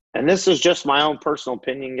 and this is just my own personal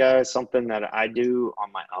opinion, guys, something that I do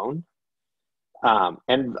on my own.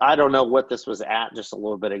 And I don't know what this was at just a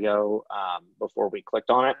little bit ago before we clicked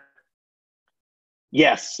on it.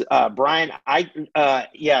 Yes, Brian,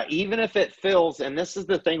 yeah, even if it fills, and this is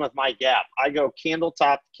the thing with my gap, I go candle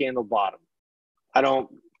top, candle bottom. I don't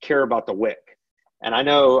care about the wick. And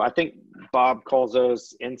I think Bob calls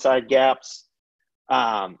those inside gaps.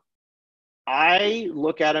 I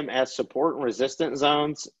look at them as support and resistance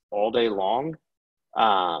zones all day long,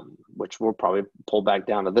 which we'll probably pull back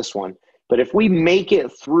down to this one. But if we make it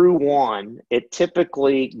through one, it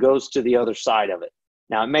typically goes to the other side of it.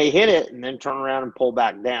 Now, it may hit it and then turn around and pull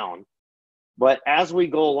back down. But as we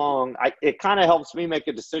go along, it kind of helps me make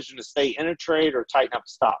a decision to stay in a trade or tighten up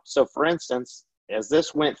stop. So, for instance, as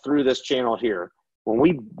this went through this channel here, when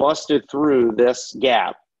we busted through this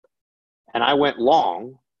gap and I went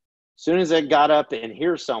long, as soon as it got up in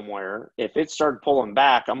here somewhere, if it started pulling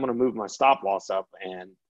back, I'm going to move my stop loss up and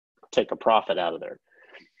take a profit out of there.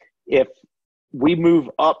 If we move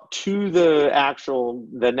up to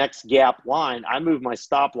the next gap line, I move my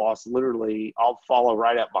stop loss literally, I'll follow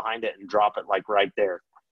right up behind it and drop it like right there.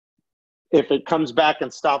 If it comes back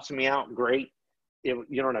and stops me out, great. You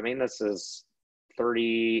know what I mean? This is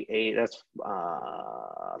 38, that's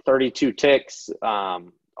 32 ticks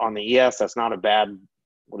on the ES. That's not a bad,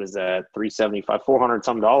 what is that, 375, 400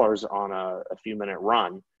 some dollars on a few minute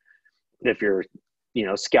run if you're,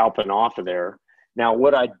 scalping off of there. Now,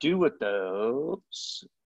 what I do with those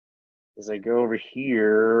is I go over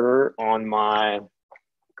here on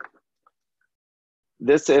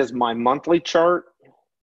this is my monthly chart.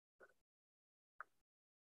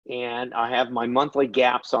 And I have my monthly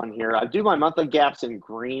gaps on here. I do my monthly gaps in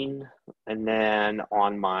green. And then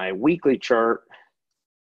on my weekly chart,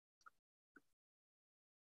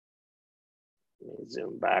 let me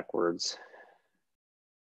zoom backwards.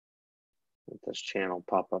 Let this channel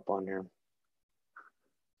pop up on here.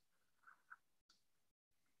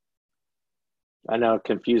 I know it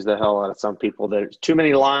confused the hell out of some people. There's too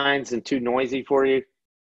many lines and too noisy for you.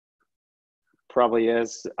 Probably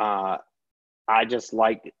is. I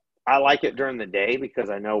like it during the day because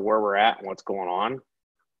I know where we're at and what's going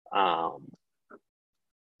on.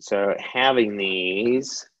 So having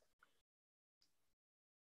these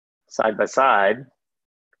side by side,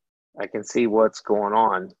 I can see what's going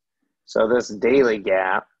on. So this daily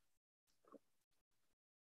gap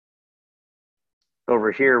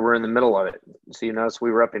over here, we're in the middle of it. So you notice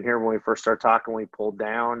we were up in here when we first started talking, we pulled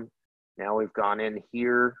down. Now we've gone in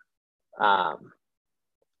here.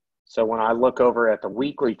 So when I look over at the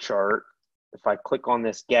weekly chart, if I click on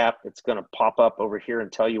this gap, it's going to pop up over here and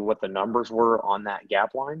tell you what the numbers were on that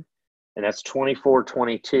gap line. and that's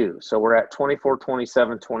 24.22. So we're at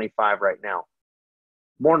 24.27.25 right now.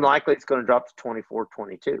 More than likely, it's going to drop to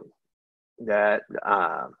 24.22. That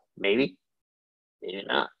maybe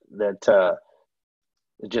not. That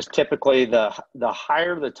just typically the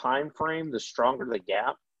higher the time frame, the stronger the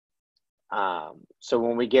gap. So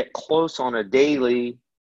when we get close on a daily,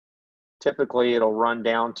 typically it'll run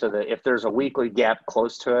down to if there's a weekly gap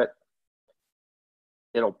close to it,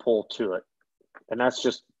 it'll pull to it. And that's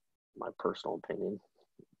just my personal opinion.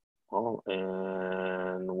 Well,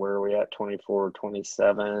 and where are we at?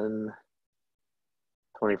 24.27,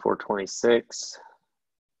 24.26.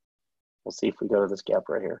 We'll see if we go to this gap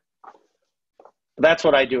right here. That's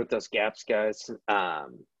what I do with those gaps, guys.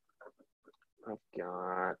 I've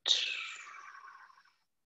got,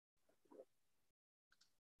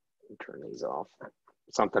 turn these off.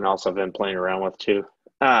 Something else I've been playing around with too.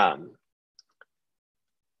 John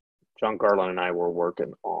Garland and I were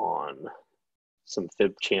working on some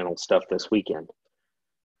fib channel stuff this weekend.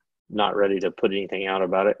 Not ready to put anything out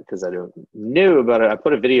about it because I don't know about it. I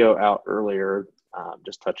put a video out earlier,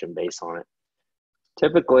 just touching base on it.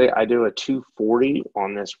 Typically, I do a 240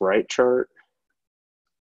 on this right chart.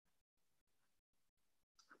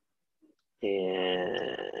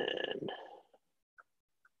 And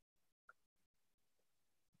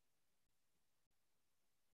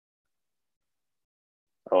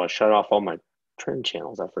oh, I shut off all my trend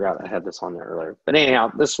channels. I forgot I had this on there earlier. But anyhow,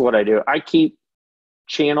 this is what I do. I keep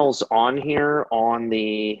channels on here on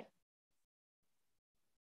the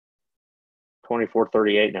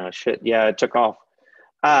 24.38 now. Shit, yeah, it took off.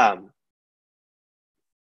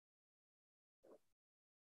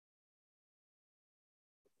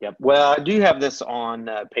 Yep. Well, I do have this on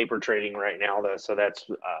paper trading right now, though, so that's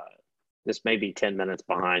this may be 10 minutes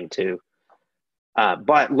behind too.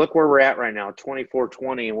 But look where we're at right now,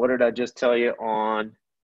 24.20. And what did I just tell you on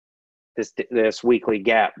this weekly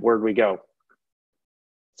gap? Where'd we go?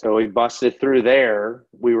 So we busted through there.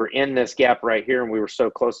 We were in this gap right here, and we were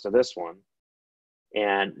so close to this one.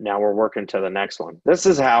 And now we're working to the next one. This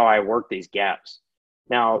is how I work these gaps.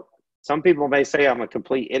 Now, some people may say I'm a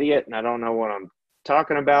complete idiot and I don't know what I'm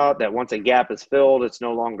talking about, that once a gap is filled, it's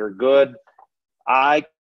no longer good. I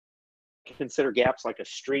consider gaps like a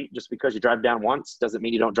street. Just because you drive down once doesn't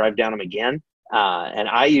mean you don't drive down them again. And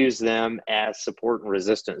I use them as support and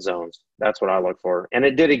resistance zones. That's what I look for. And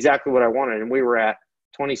it did exactly what I wanted. And we were at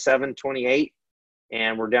 27, 28,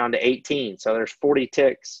 and we're down to 18. So there's 40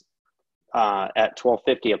 ticks at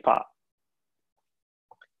 12.50 a pop.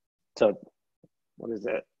 So what is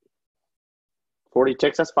that? 40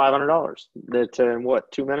 ticks, that's $500. That in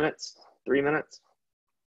what, 2 minutes, 3 minutes?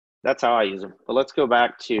 That's how I use them. But let's go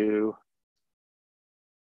back to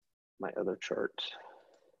my other chart.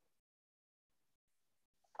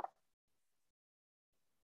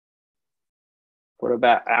 What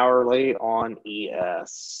about hourly on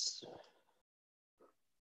ES?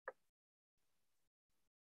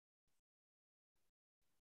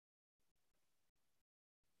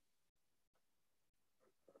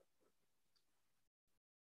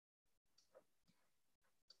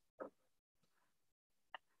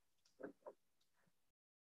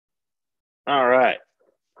 All right.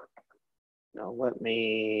 Now let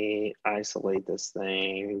me isolate this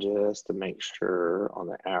thing just to make sure on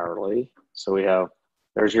the hourly. So we have,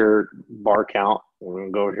 there's your bar count. We're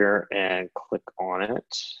gonna go over here and click on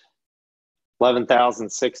it.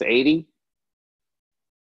 11,680.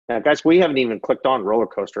 Now guys, we haven't even clicked on roller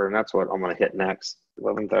coaster, and that's what I'm gonna hit next.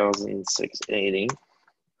 11,680.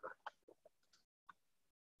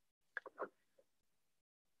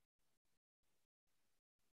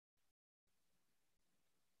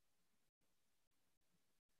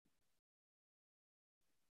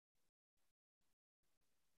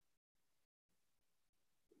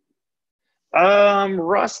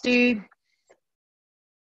 Rusty,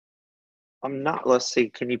 I'm not, let's see,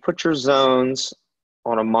 can you put your zones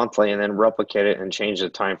on a monthly and then replicate it and change the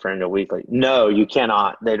time frame to weekly? No, you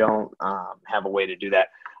cannot. They don't have a way to do that.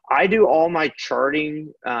 I do all my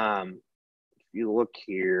charting. If you look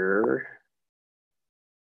here,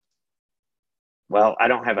 well, I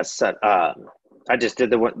don't have a set. I just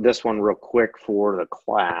did this one real quick for the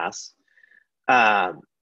class.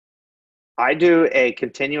 I do a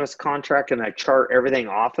continuous contract and I chart everything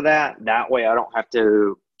off of that. That way I don't have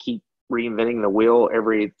to keep reinventing the wheel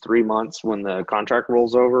every 3 months when the contract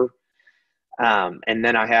rolls over. And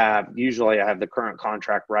then usually I have the current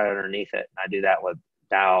contract right underneath it. I do that with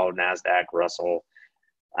Dow, NASDAQ, Russell,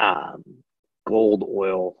 gold,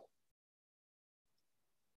 oil.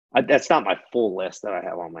 That's not my full list that I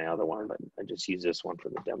have on my other one, but I just use this one for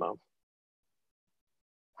the demo.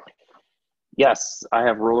 Yes, I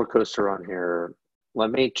have roller coaster on here.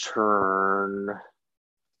 Let's turn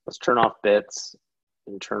off bits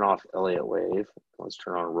and turn off Elliott wave. Let's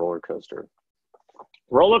turn on roller coaster.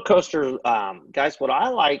 Roller coaster, guys, what I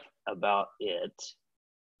like about it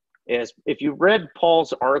is if you read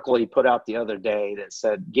Paul's article he put out the other day that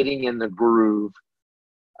said getting in the groove,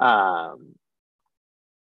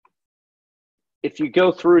 if you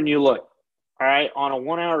go through and you look, all right, on a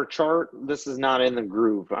 1 hour chart, this is not in the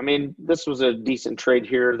groove. I mean, this was a decent trade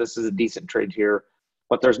here. This is a decent trade here,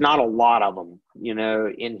 but there's not a lot of them,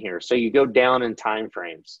 in here. So you go down in time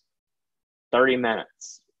frames, 30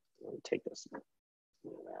 minutes. Let me take this out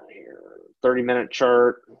here. 30-minute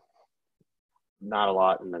chart, not a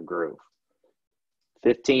lot in the groove.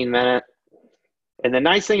 15-minute. And the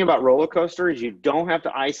nice thing about roller coaster is you don't have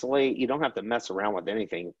to isolate. You don't have to mess around with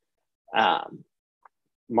anything.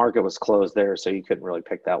 Market was closed there, so you couldn't really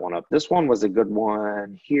pick that one up. This one was a good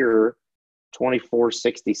one here,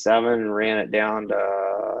 24.67, ran it down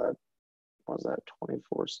to, what was that,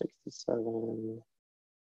 24.67,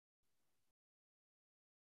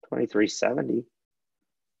 23.70,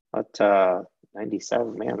 but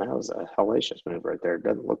 97, man, that was a hellacious move right there. It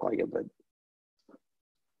doesn't look like it, but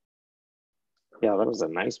yeah, that was a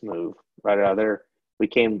nice move right out of there. We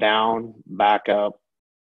came down, back up,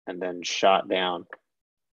 and then shot down.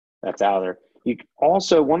 That's out of there. You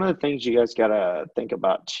also, one of the things you guys got to think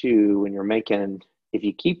about too when you're making, if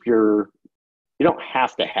you keep you don't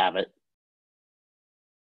have to have it,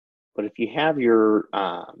 but if you have your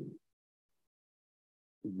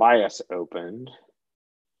bias opened,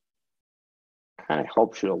 kind of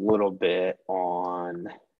helps you a little bit on,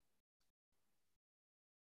 I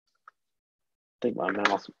think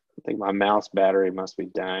my mouse battery must be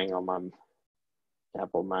dying on my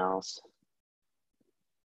Apple mouse.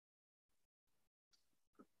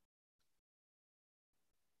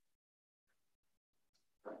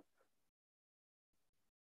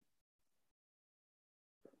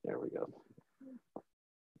 There we go.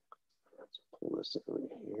 Let's pull this over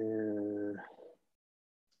here.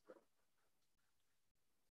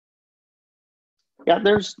 Yeah,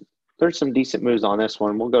 there's some decent moves on this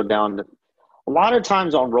one. We'll go down to, a lot of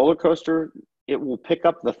times on roller coaster, it will pick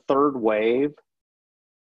up the third wave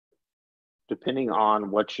depending on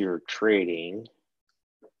what you're trading.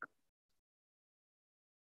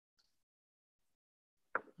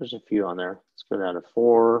 There's a few on there. Let's go down to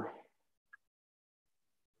 4.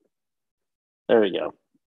 There we go.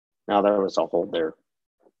 Now there was a hold there.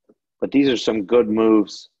 But these are some good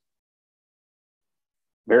moves.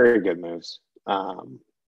 Very good moves.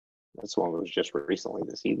 This one was just recently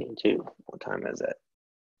this evening too. What time is it?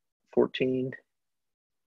 14.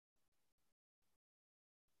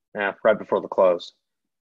 Yeah, right before the close.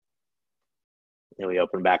 And we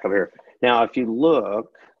open back up here. Now, if you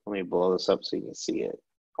look, let me blow this up so you can see it.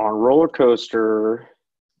 On roller coaster,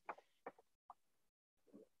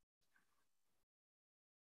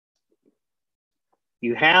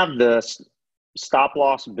 you have this stop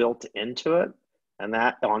loss built into it. And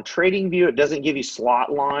that on TradingView, it doesn't give you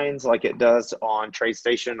slot lines like it does on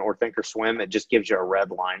TradeStation or Thinkorswim. It just gives you a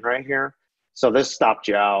red line right here. So this stopped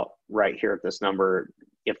you out right here at this number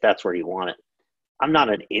if that's where you want it. I'm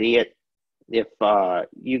not an idiot. If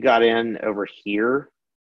you got in over here,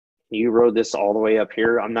 you rode this all the way up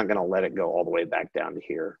here, I'm not going to let it go all the way back down to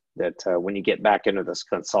here. That when you get back into this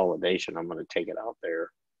consolidation, I'm going to take it out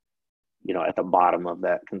there. At the bottom of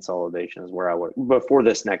that consolidation is where I would, before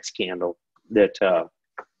this next candle.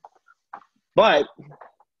 But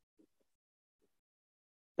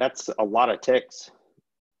that's a lot of ticks.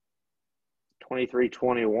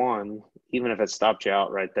 23.21, even if it stopped you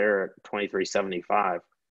out right there at 23.75.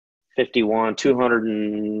 51,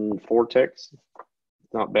 204 ticks.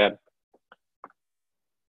 Not bad.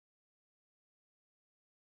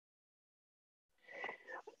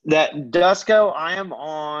 That Dusko, I am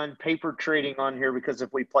on paper trading on here because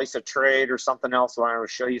if we place a trade or something else, I want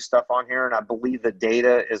to show you stuff on here, and I believe the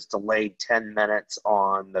data is delayed 10 minutes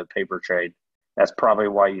on the paper trade. That's probably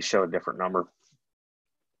why you show a different number.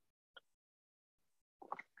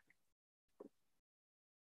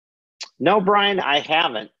 No, Brian, I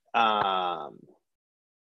haven't.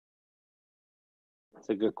 That's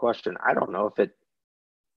a good question. I don't know if it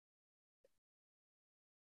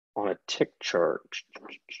on a tick chart.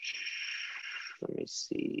 Let me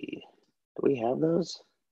see. Do we have those?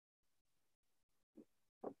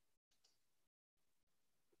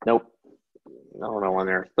 Nope. No on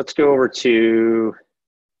there. Let's go over to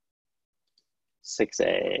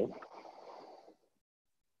 6A.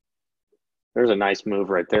 There's a nice move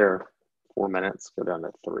right there. 4 minutes. Go down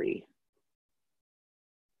to 3.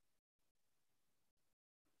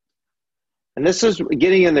 And this is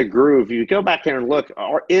getting in the groove. You go back there and look,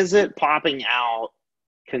 or is it popping out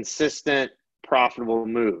consistent, profitable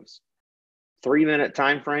moves? 3-minute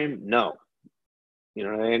time frame? No. You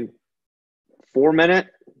know what I mean? 4-minute?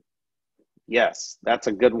 Yes, that's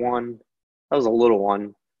a good one. That was a little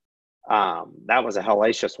one. That was a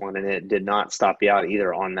hellacious one, and it did not stop you out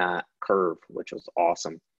either on that curve, which was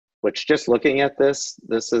awesome. Which, just looking at this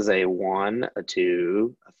is a 1, a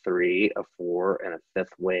 2, a 3, a 4, and a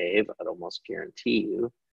 5th wave. I'd almost guarantee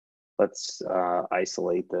you. Let's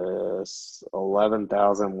isolate this.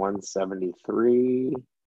 11,173.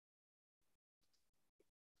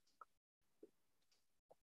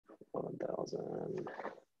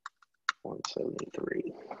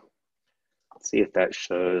 11,173. Let's see if that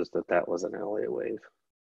shows that that was an Elliott wave.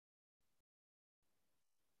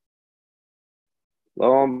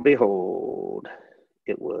 Lo and behold,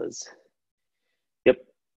 it was. Yep.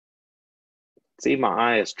 See, my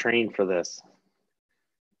eye is trained for this.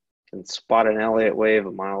 Can spot an Elliott wave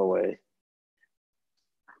a mile away.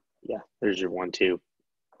 Yeah, there's your 1, 2.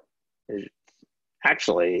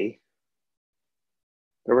 Actually,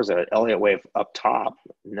 there was an Elliott wave up top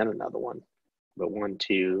and then another one. But 1,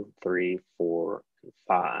 2, 3, 4, and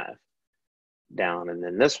 5 down. And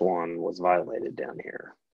then this one was violated down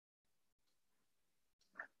here.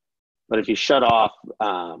 But if you shut off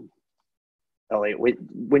Elliott,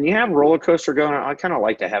 when you have roller coaster going on, I kind of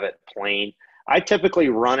like to have it plain. I typically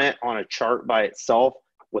run it on a chart by itself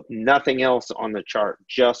with nothing else on the chart,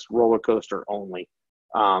 just roller coaster only.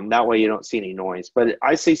 That way you don't see any noise. But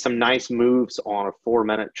I see some nice moves on a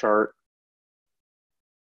 4-minute chart.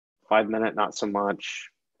 5-minute, not so much.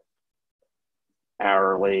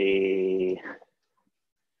 Hourly.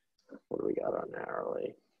 What do we got on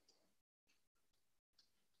hourly?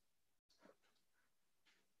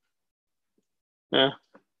 Not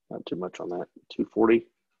too much on that. 240.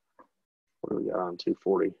 What do we got on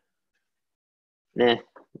 240?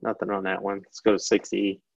 Nothing on that one. Let's go to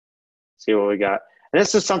 60. See what we got. And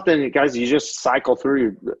this is something, guys, you just cycle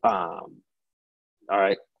through. All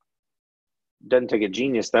right. Doesn't take a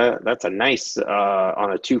genius. That's a nice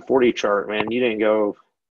on a 240 chart, man. You didn't go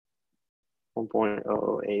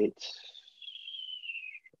 1.08.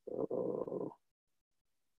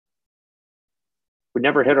 We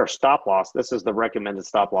never hit our stop loss. This is the recommended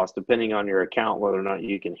stop loss, depending on your account, whether or not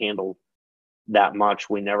you can handle that much.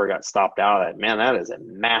 We never got stopped out of that. Man, that is a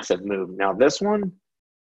massive move. Now, this one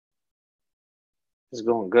is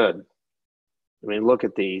going good. I mean, look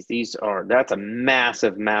at these. That's a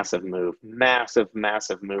massive, massive move. Massive,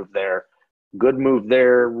 massive move there. Good move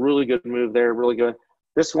there. Really good move there. Really good.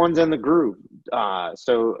 This one's in the groove.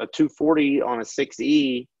 So a 240 on a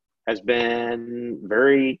 6E has been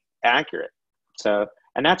very accurate. So,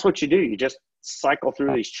 and that's what you do. You just cycle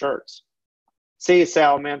through these charts. See you,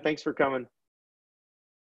 Sal, man. Thanks for coming.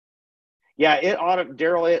 Yeah,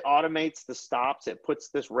 Daryl, it automates the stops. It puts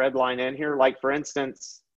this red line in here. Like, for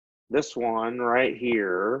instance, this one right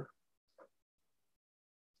here.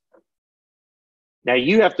 Now,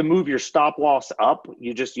 you have to move your stop loss up.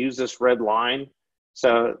 You just use this red line.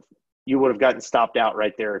 So you would have gotten stopped out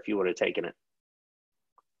right there if you would have taken it.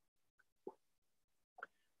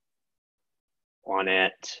 On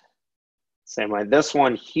it. Same way. This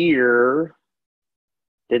one here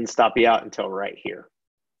didn't stop you out until right here.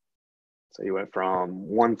 So you went from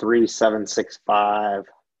 13765,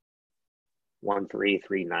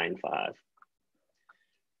 13395.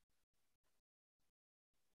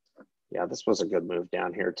 Yeah, this was a good move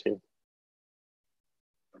down here too.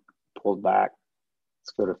 Pulled back.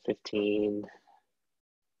 Let's go to 15.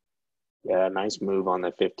 Yeah, nice move on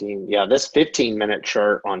the 15. Yeah, this 15-minute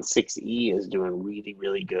chart on 6E is doing really,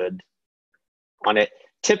 really good on it.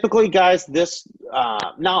 Typically, guys, this,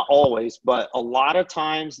 not always, but a lot of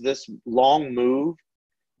times this long move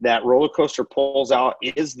that roller coaster pulls out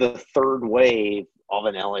is the third wave of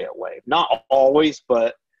an Elliott wave. Not always,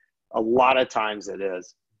 but a lot of times it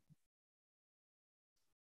is.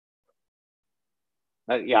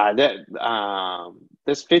 Yeah,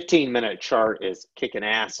 this 15-minute chart is kicking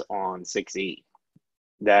ass on 6E.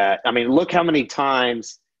 I mean, look how many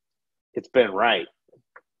times it's been right.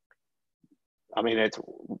 I mean, it's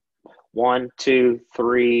 1, 2,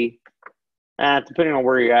 3. Depending on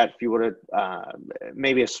where you're at, if you would have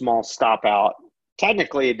maybe a small stop out.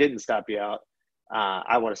 Technically, it didn't stop you out.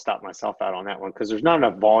 I would have stopped myself out on that one because there's not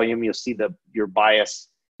enough volume. You'll see your bias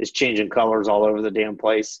is changing colors all over the damn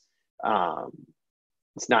place.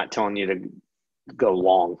 It's not telling you to go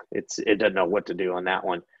long. It doesn't know what to do on that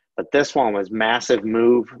one. But this one was massive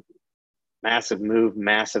move, massive move,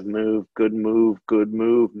 massive move, good move,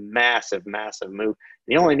 massive, massive move.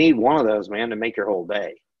 You only need one of those, man, to make your whole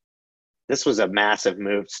day. This was a massive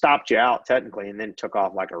move. Stopped you out technically and then took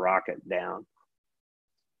off like a rocket down.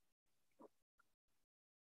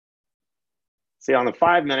 See, on the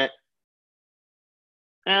 5 minute,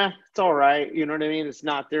 it's all right. You know what I mean? It's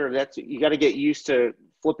not there. You got to get used to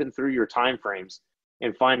flipping through your time frames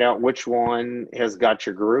and find out which one has got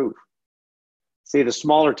your groove. See, the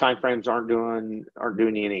smaller time frames aren't doing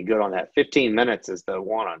you any good on that. 15 minutes is the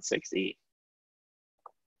one on 6E.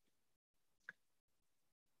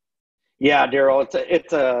 Yeah, Daryl,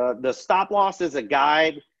 the stop loss is a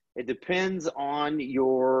guide. It depends on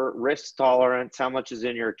your risk tolerance, how much is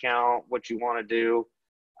in your account, what you want to do.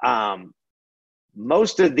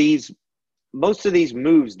 Most of these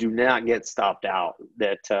moves do not get stopped out.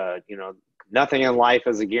 That nothing in life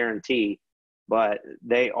is a guarantee, but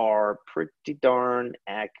they are pretty darn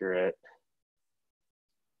accurate.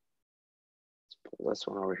 Let's pull this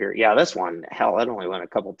one over here. Yeah, this one, hell, it only went a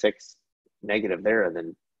couple ticks negative there and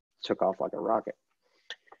then took off like a rocket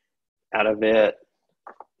out of it.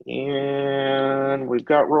 And we've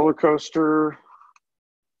got roller coaster. I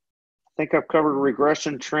think I've covered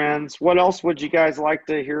regression trends. What else would you guys like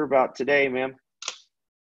to hear about today, man?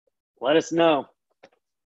 Let us know.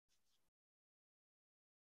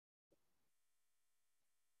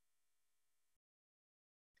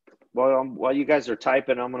 Well, while you guys are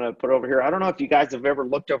typing, I'm going to put over here. I don't know if you guys have ever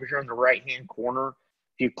looked over here in the right-hand corner.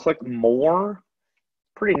 If you click more,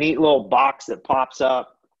 pretty neat little box that pops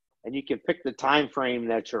up, and you can pick the time frame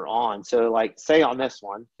that you're on. So, like, say on this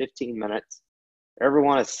one, 15 minutes,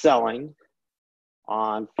 everyone is selling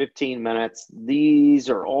on 15 minutes. These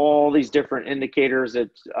are all these different indicators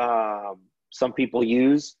that some people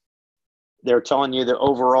use. They're telling you the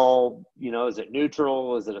overall, is it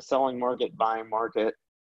neutral? Is it a selling market, buying market?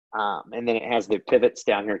 And then it has the pivots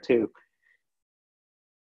down here too.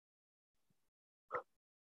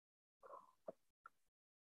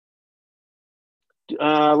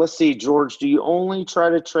 Let's see, George, do you only try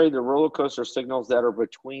to trade the roller coaster signals that are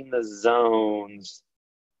between the zones?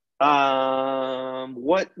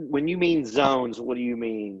 When you mean zones, what do you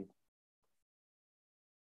mean?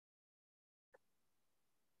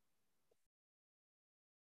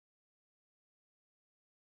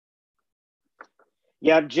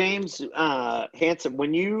 Yeah, James Hanson,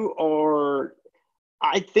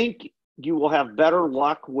 I think you will have better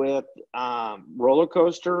luck with roller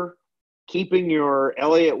coaster, keeping your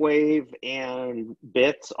Elliott wave and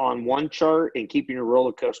bits on one chart and keeping your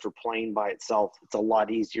roller coaster plane by itself. It's a lot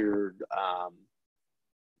easier.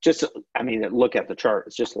 Look at the chart.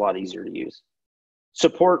 It's just a lot easier to use.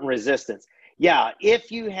 Support and resistance. Yeah,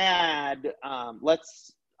 if you had, all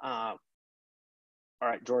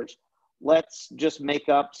right, George, let's just make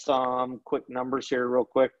up some quick numbers here real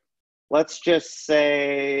quick. Let's just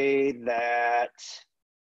say that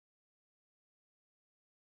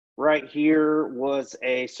right here was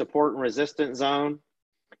a support and resistance zone,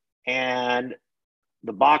 and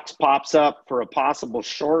the box pops up for a possible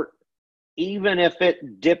short. Even if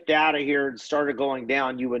it dipped out of here and started going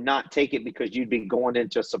down, you would not take it because you'd be going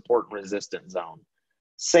into a support and resistance zone.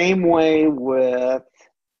 Same way with,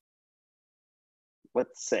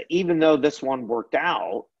 let's say, even though this one worked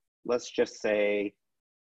out, let's just say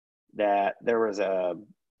that there was a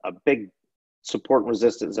big support and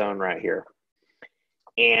resistance zone right here.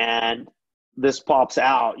 And this pops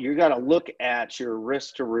out. You got to look at your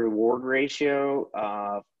risk to reward ratio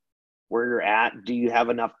of where you're at. Do you have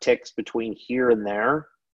enough ticks between here and there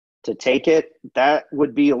to take it? That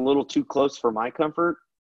would be a little too close for my comfort.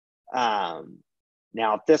 Now,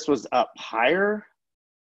 if this was up higher,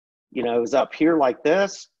 it was up here like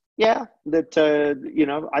this, yeah,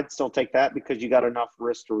 I'd still take that because you got enough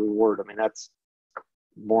risk to reward. I mean, that's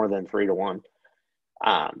more than 3 to 1.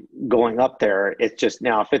 Going up there, it's just,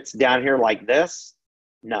 now if it's down here like this,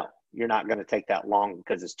 no, you're not going to take that long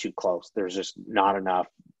because it's too close. There's just not enough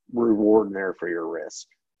reward in there for your risk.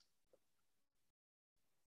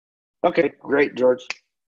 Okay, great, George.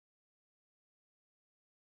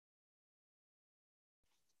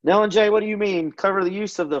 Nell and Jay, what do you mean? Cover the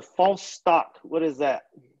use of the false stop. What is that?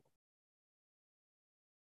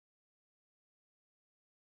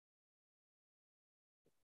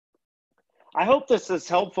 I hope this is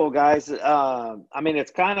helpful, guys.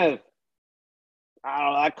 It's kind of,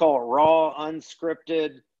 I call it raw,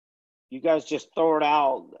 unscripted. You guys just throw it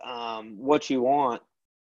out what you want.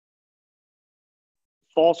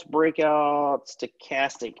 False breakout,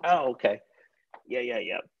 stochastic. Oh, okay.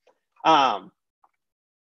 Yeah.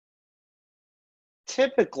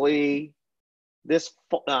 Typically, this,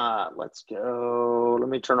 let's go. Let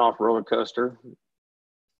me turn off roller coaster.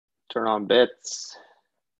 Turn on bits.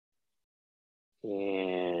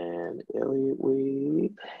 And Elliott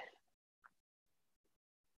wave.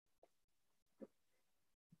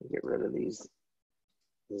 Get rid of these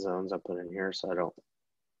zones I put in here so I don't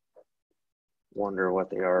wonder what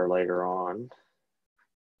they are later on.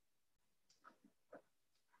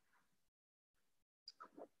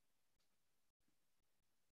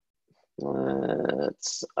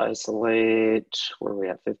 Let's isolate, where are we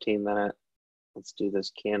at, 15 minutes. Let's do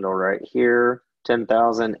this candle right here,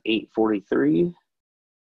 10,843.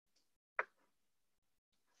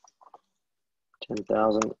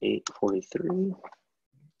 10,843.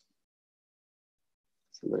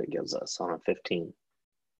 See what it gives us on a 15.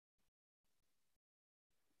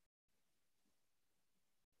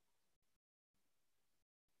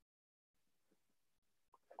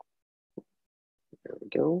 There we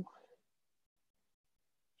go.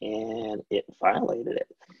 And it violated it.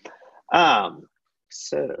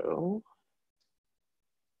 So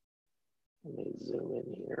let me zoom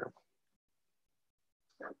in here.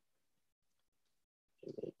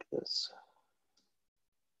 Make this.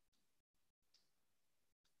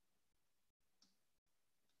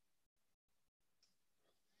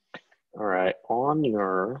 All right, on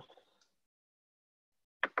your,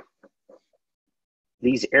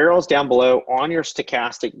 these arrows down below on your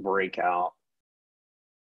stochastic breakout,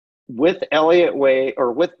 with Elliott Wave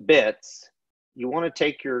or with bits, you want to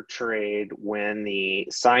take your trade when the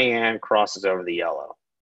cyan crosses over the yellow.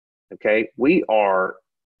 Okay, we are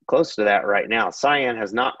close to that right now. Cyan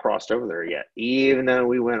has not crossed over there yet. Even though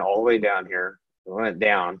we went all the way down here, we went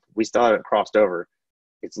down, we still haven't crossed over.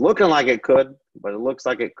 It's looking like it could, but it looks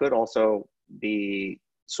like it could also be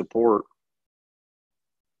support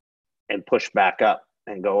and push back up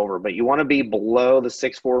and go over. But you want to be below the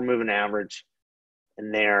 6-4 moving average.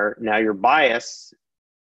 And there, now your bias,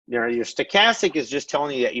 your stochastic is just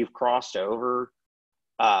telling you that you've crossed over.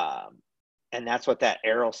 And that's what that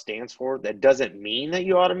arrow stands for. That doesn't mean that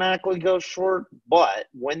you automatically go short, but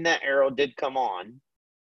when that arrow did come on,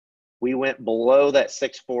 we went below that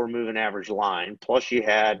 6-4 moving average line. Plus you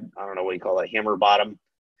had, I don't know what you call it, hammer bottom.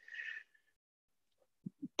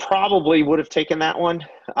 Probably would have taken that one,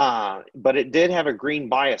 but it did have a green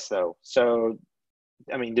bias though. So,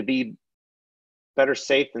 I mean, to be better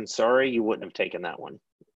safe than sorry, you wouldn't have taken that one.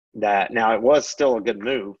 Now it was still a good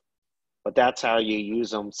move, but that's how you use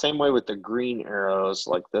them. Same way with the green arrows,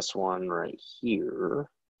 like this one right here.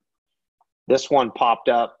 This one popped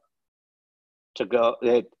up to go.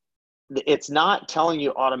 It's not telling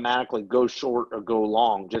you automatically go short or go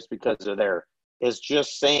long just because they're there. It's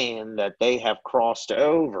just saying that they have crossed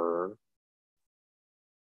over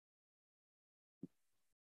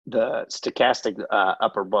the stochastic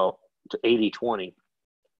upper bow to 80-20.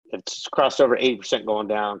 It's crossed over 80% going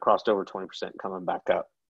down, crossed over 20% coming back up.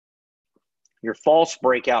 Your false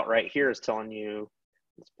breakout right here is telling you,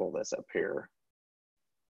 let's pull this up here.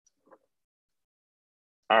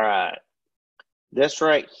 All right. This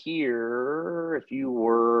right here, if you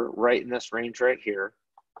were right in this range right here,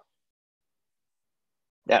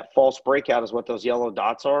 that false breakout is what those yellow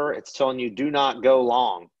dots are. It's telling you do not go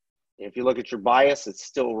long. If you look at your bias, it's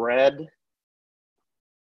still red.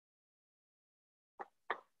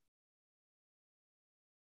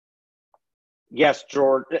 Yes,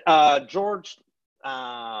 George. George,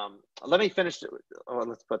 let me finish.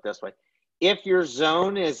 Let's put it this way. If your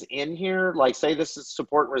zone is in here, like say this is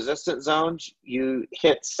support and resistance zones, you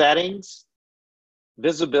hit settings,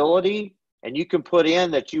 visibility, and you can put in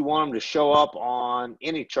that you want them to show up on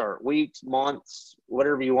any chart, weeks, months,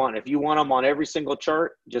 whatever you want. If you want them on every single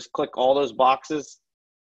chart, just click all those boxes,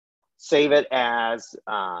 save it as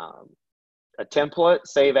a template,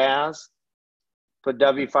 save as, put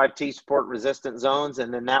W5T support resistance zones,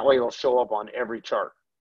 and then that way it'll show up on every chart.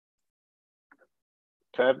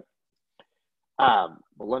 Okay. Well,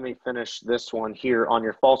 let me finish this one here on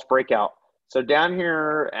your false breakout. So down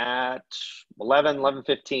here at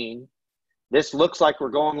 11:15, this looks like we're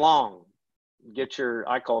going long. Get your,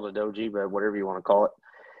 I call it a doji, but whatever you want to call it.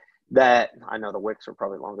 That, I know the wicks are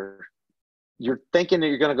probably longer. You're thinking that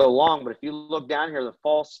you're going to go long, but if you look down here, the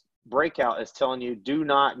false breakout is telling you do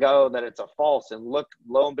not go, that it's a false. And look,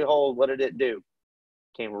 lo and behold, what did it do?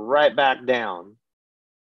 Came right back down.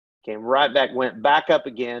 Came right back, went back up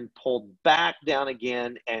again, pulled back down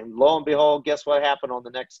again, and lo and behold, guess what happened on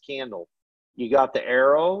the next candle? You got the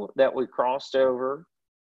arrow that we crossed over,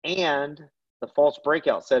 and the false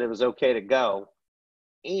breakout said it was okay to go,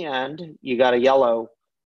 and you got a yellow,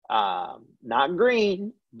 not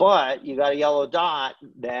green, but you got a yellow dot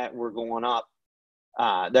that we're going up.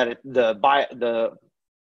 The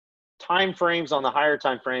time frames on the higher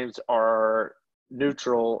time frames are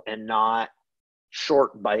neutral and not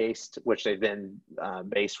short based, which they've been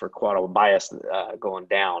based for quite a bias going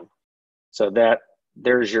down. So that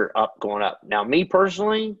there's your up going up. Now, me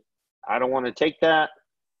personally, I don't want to take that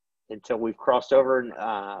until we've crossed over and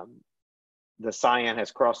the cyan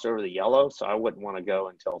has crossed over the yellow, so I wouldn't want to go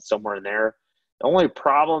until somewhere in there. The only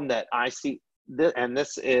problem that I see, and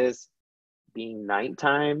this is being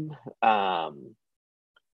nighttime,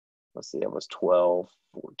 let's see, it was 12,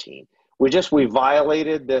 14. We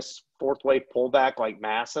violated this fourth wave pullback like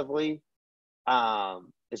massively.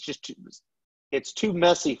 It's too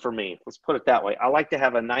messy for me. Let's put it that way. I like to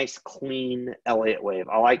have a nice clean Elliott wave.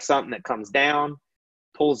 I like something that comes down,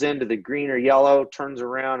 pulls into the green or yellow, turns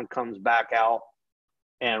around and comes back out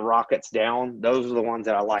and rockets down. Those are the ones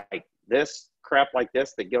that I like. This crap like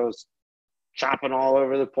this that goes chopping all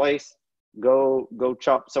over the place, go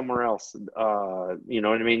chop somewhere else. You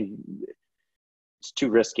know what I mean? It's too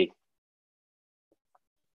risky.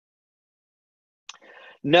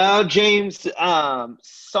 No, James,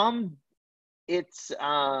 it's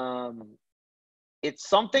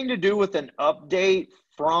something to do with an update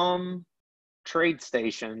from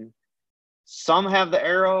TradeStation. Some have the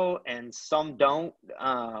arrow and some don't.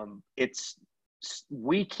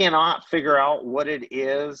 We cannot figure out what it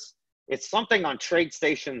is. It's something on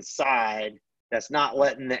TradeStation's side that's not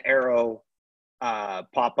letting the arrow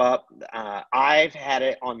pop up. I've had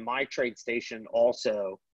it on my TradeStation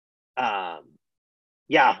also.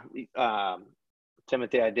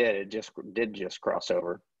 Timothy, I did. It did just cross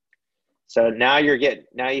over. So now you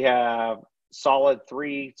have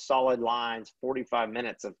three solid lines, 45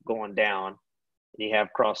 minutes of going down, and you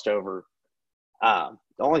have crossed over. The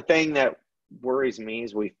only thing that worries me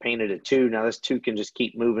is we've painted a 2. Now this 2 can just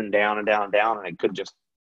keep moving down and down and down, and it could just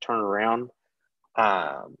turn around.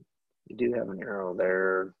 You do have an arrow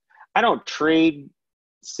there. I don't trade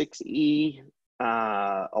 6E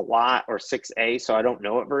a lot, or 6A, so I don't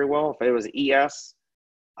know it very well. If it was ES,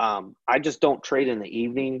 I just don't trade in the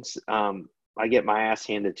evenings. I get my ass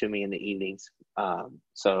handed to me in the evenings,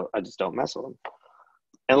 so I just don't mess with them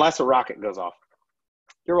unless a rocket goes off.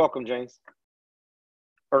 You're welcome, James.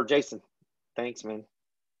 Or Jason. Thanks, man.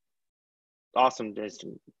 Awesome,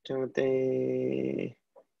 Jason. Timothy.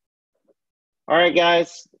 All right,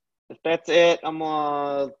 guys. If that's it,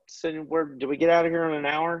 I'm sending word. Did we get out of here in an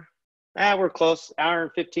hour? We're close. Hour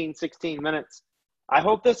and 15, 16 minutes. I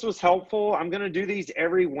hope this was helpful. I'm going to do these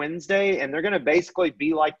every Wednesday, and they're going to basically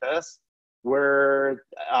be like this, where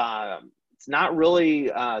it's not really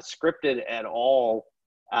scripted at all.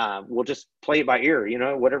 We'll just play it by ear,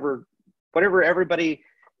 whatever everybody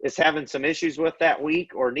is having some issues with that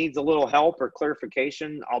week or needs a little help or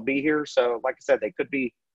clarification, I'll be here. So like I said, they could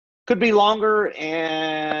be longer,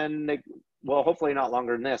 and hopefully not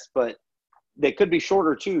longer than this, but they could be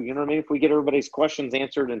shorter too. You know what I mean? If we get everybody's questions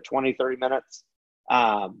answered in 20, 30 minutes,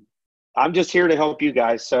 I'm just here to help you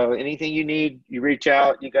guys. So anything you need, you reach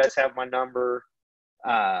out. You guys have my number,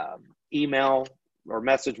 email or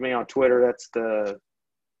message me on Twitter.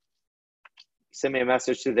 Send me a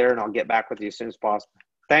message through there, and I'll get back with you as soon as possible.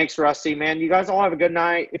 Thanks, Rusty, man. You guys all have a good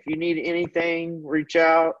night. If you need anything, reach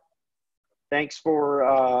out. Thanks for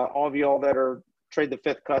all of you all that are Trade the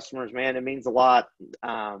Fifth customers, man. It means a lot.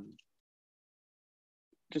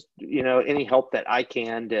 Just, any help that I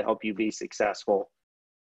can to help you be successful.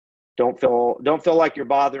 Don't feel like you're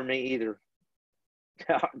bothering me either.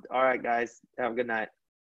 All right, guys. Have a good night.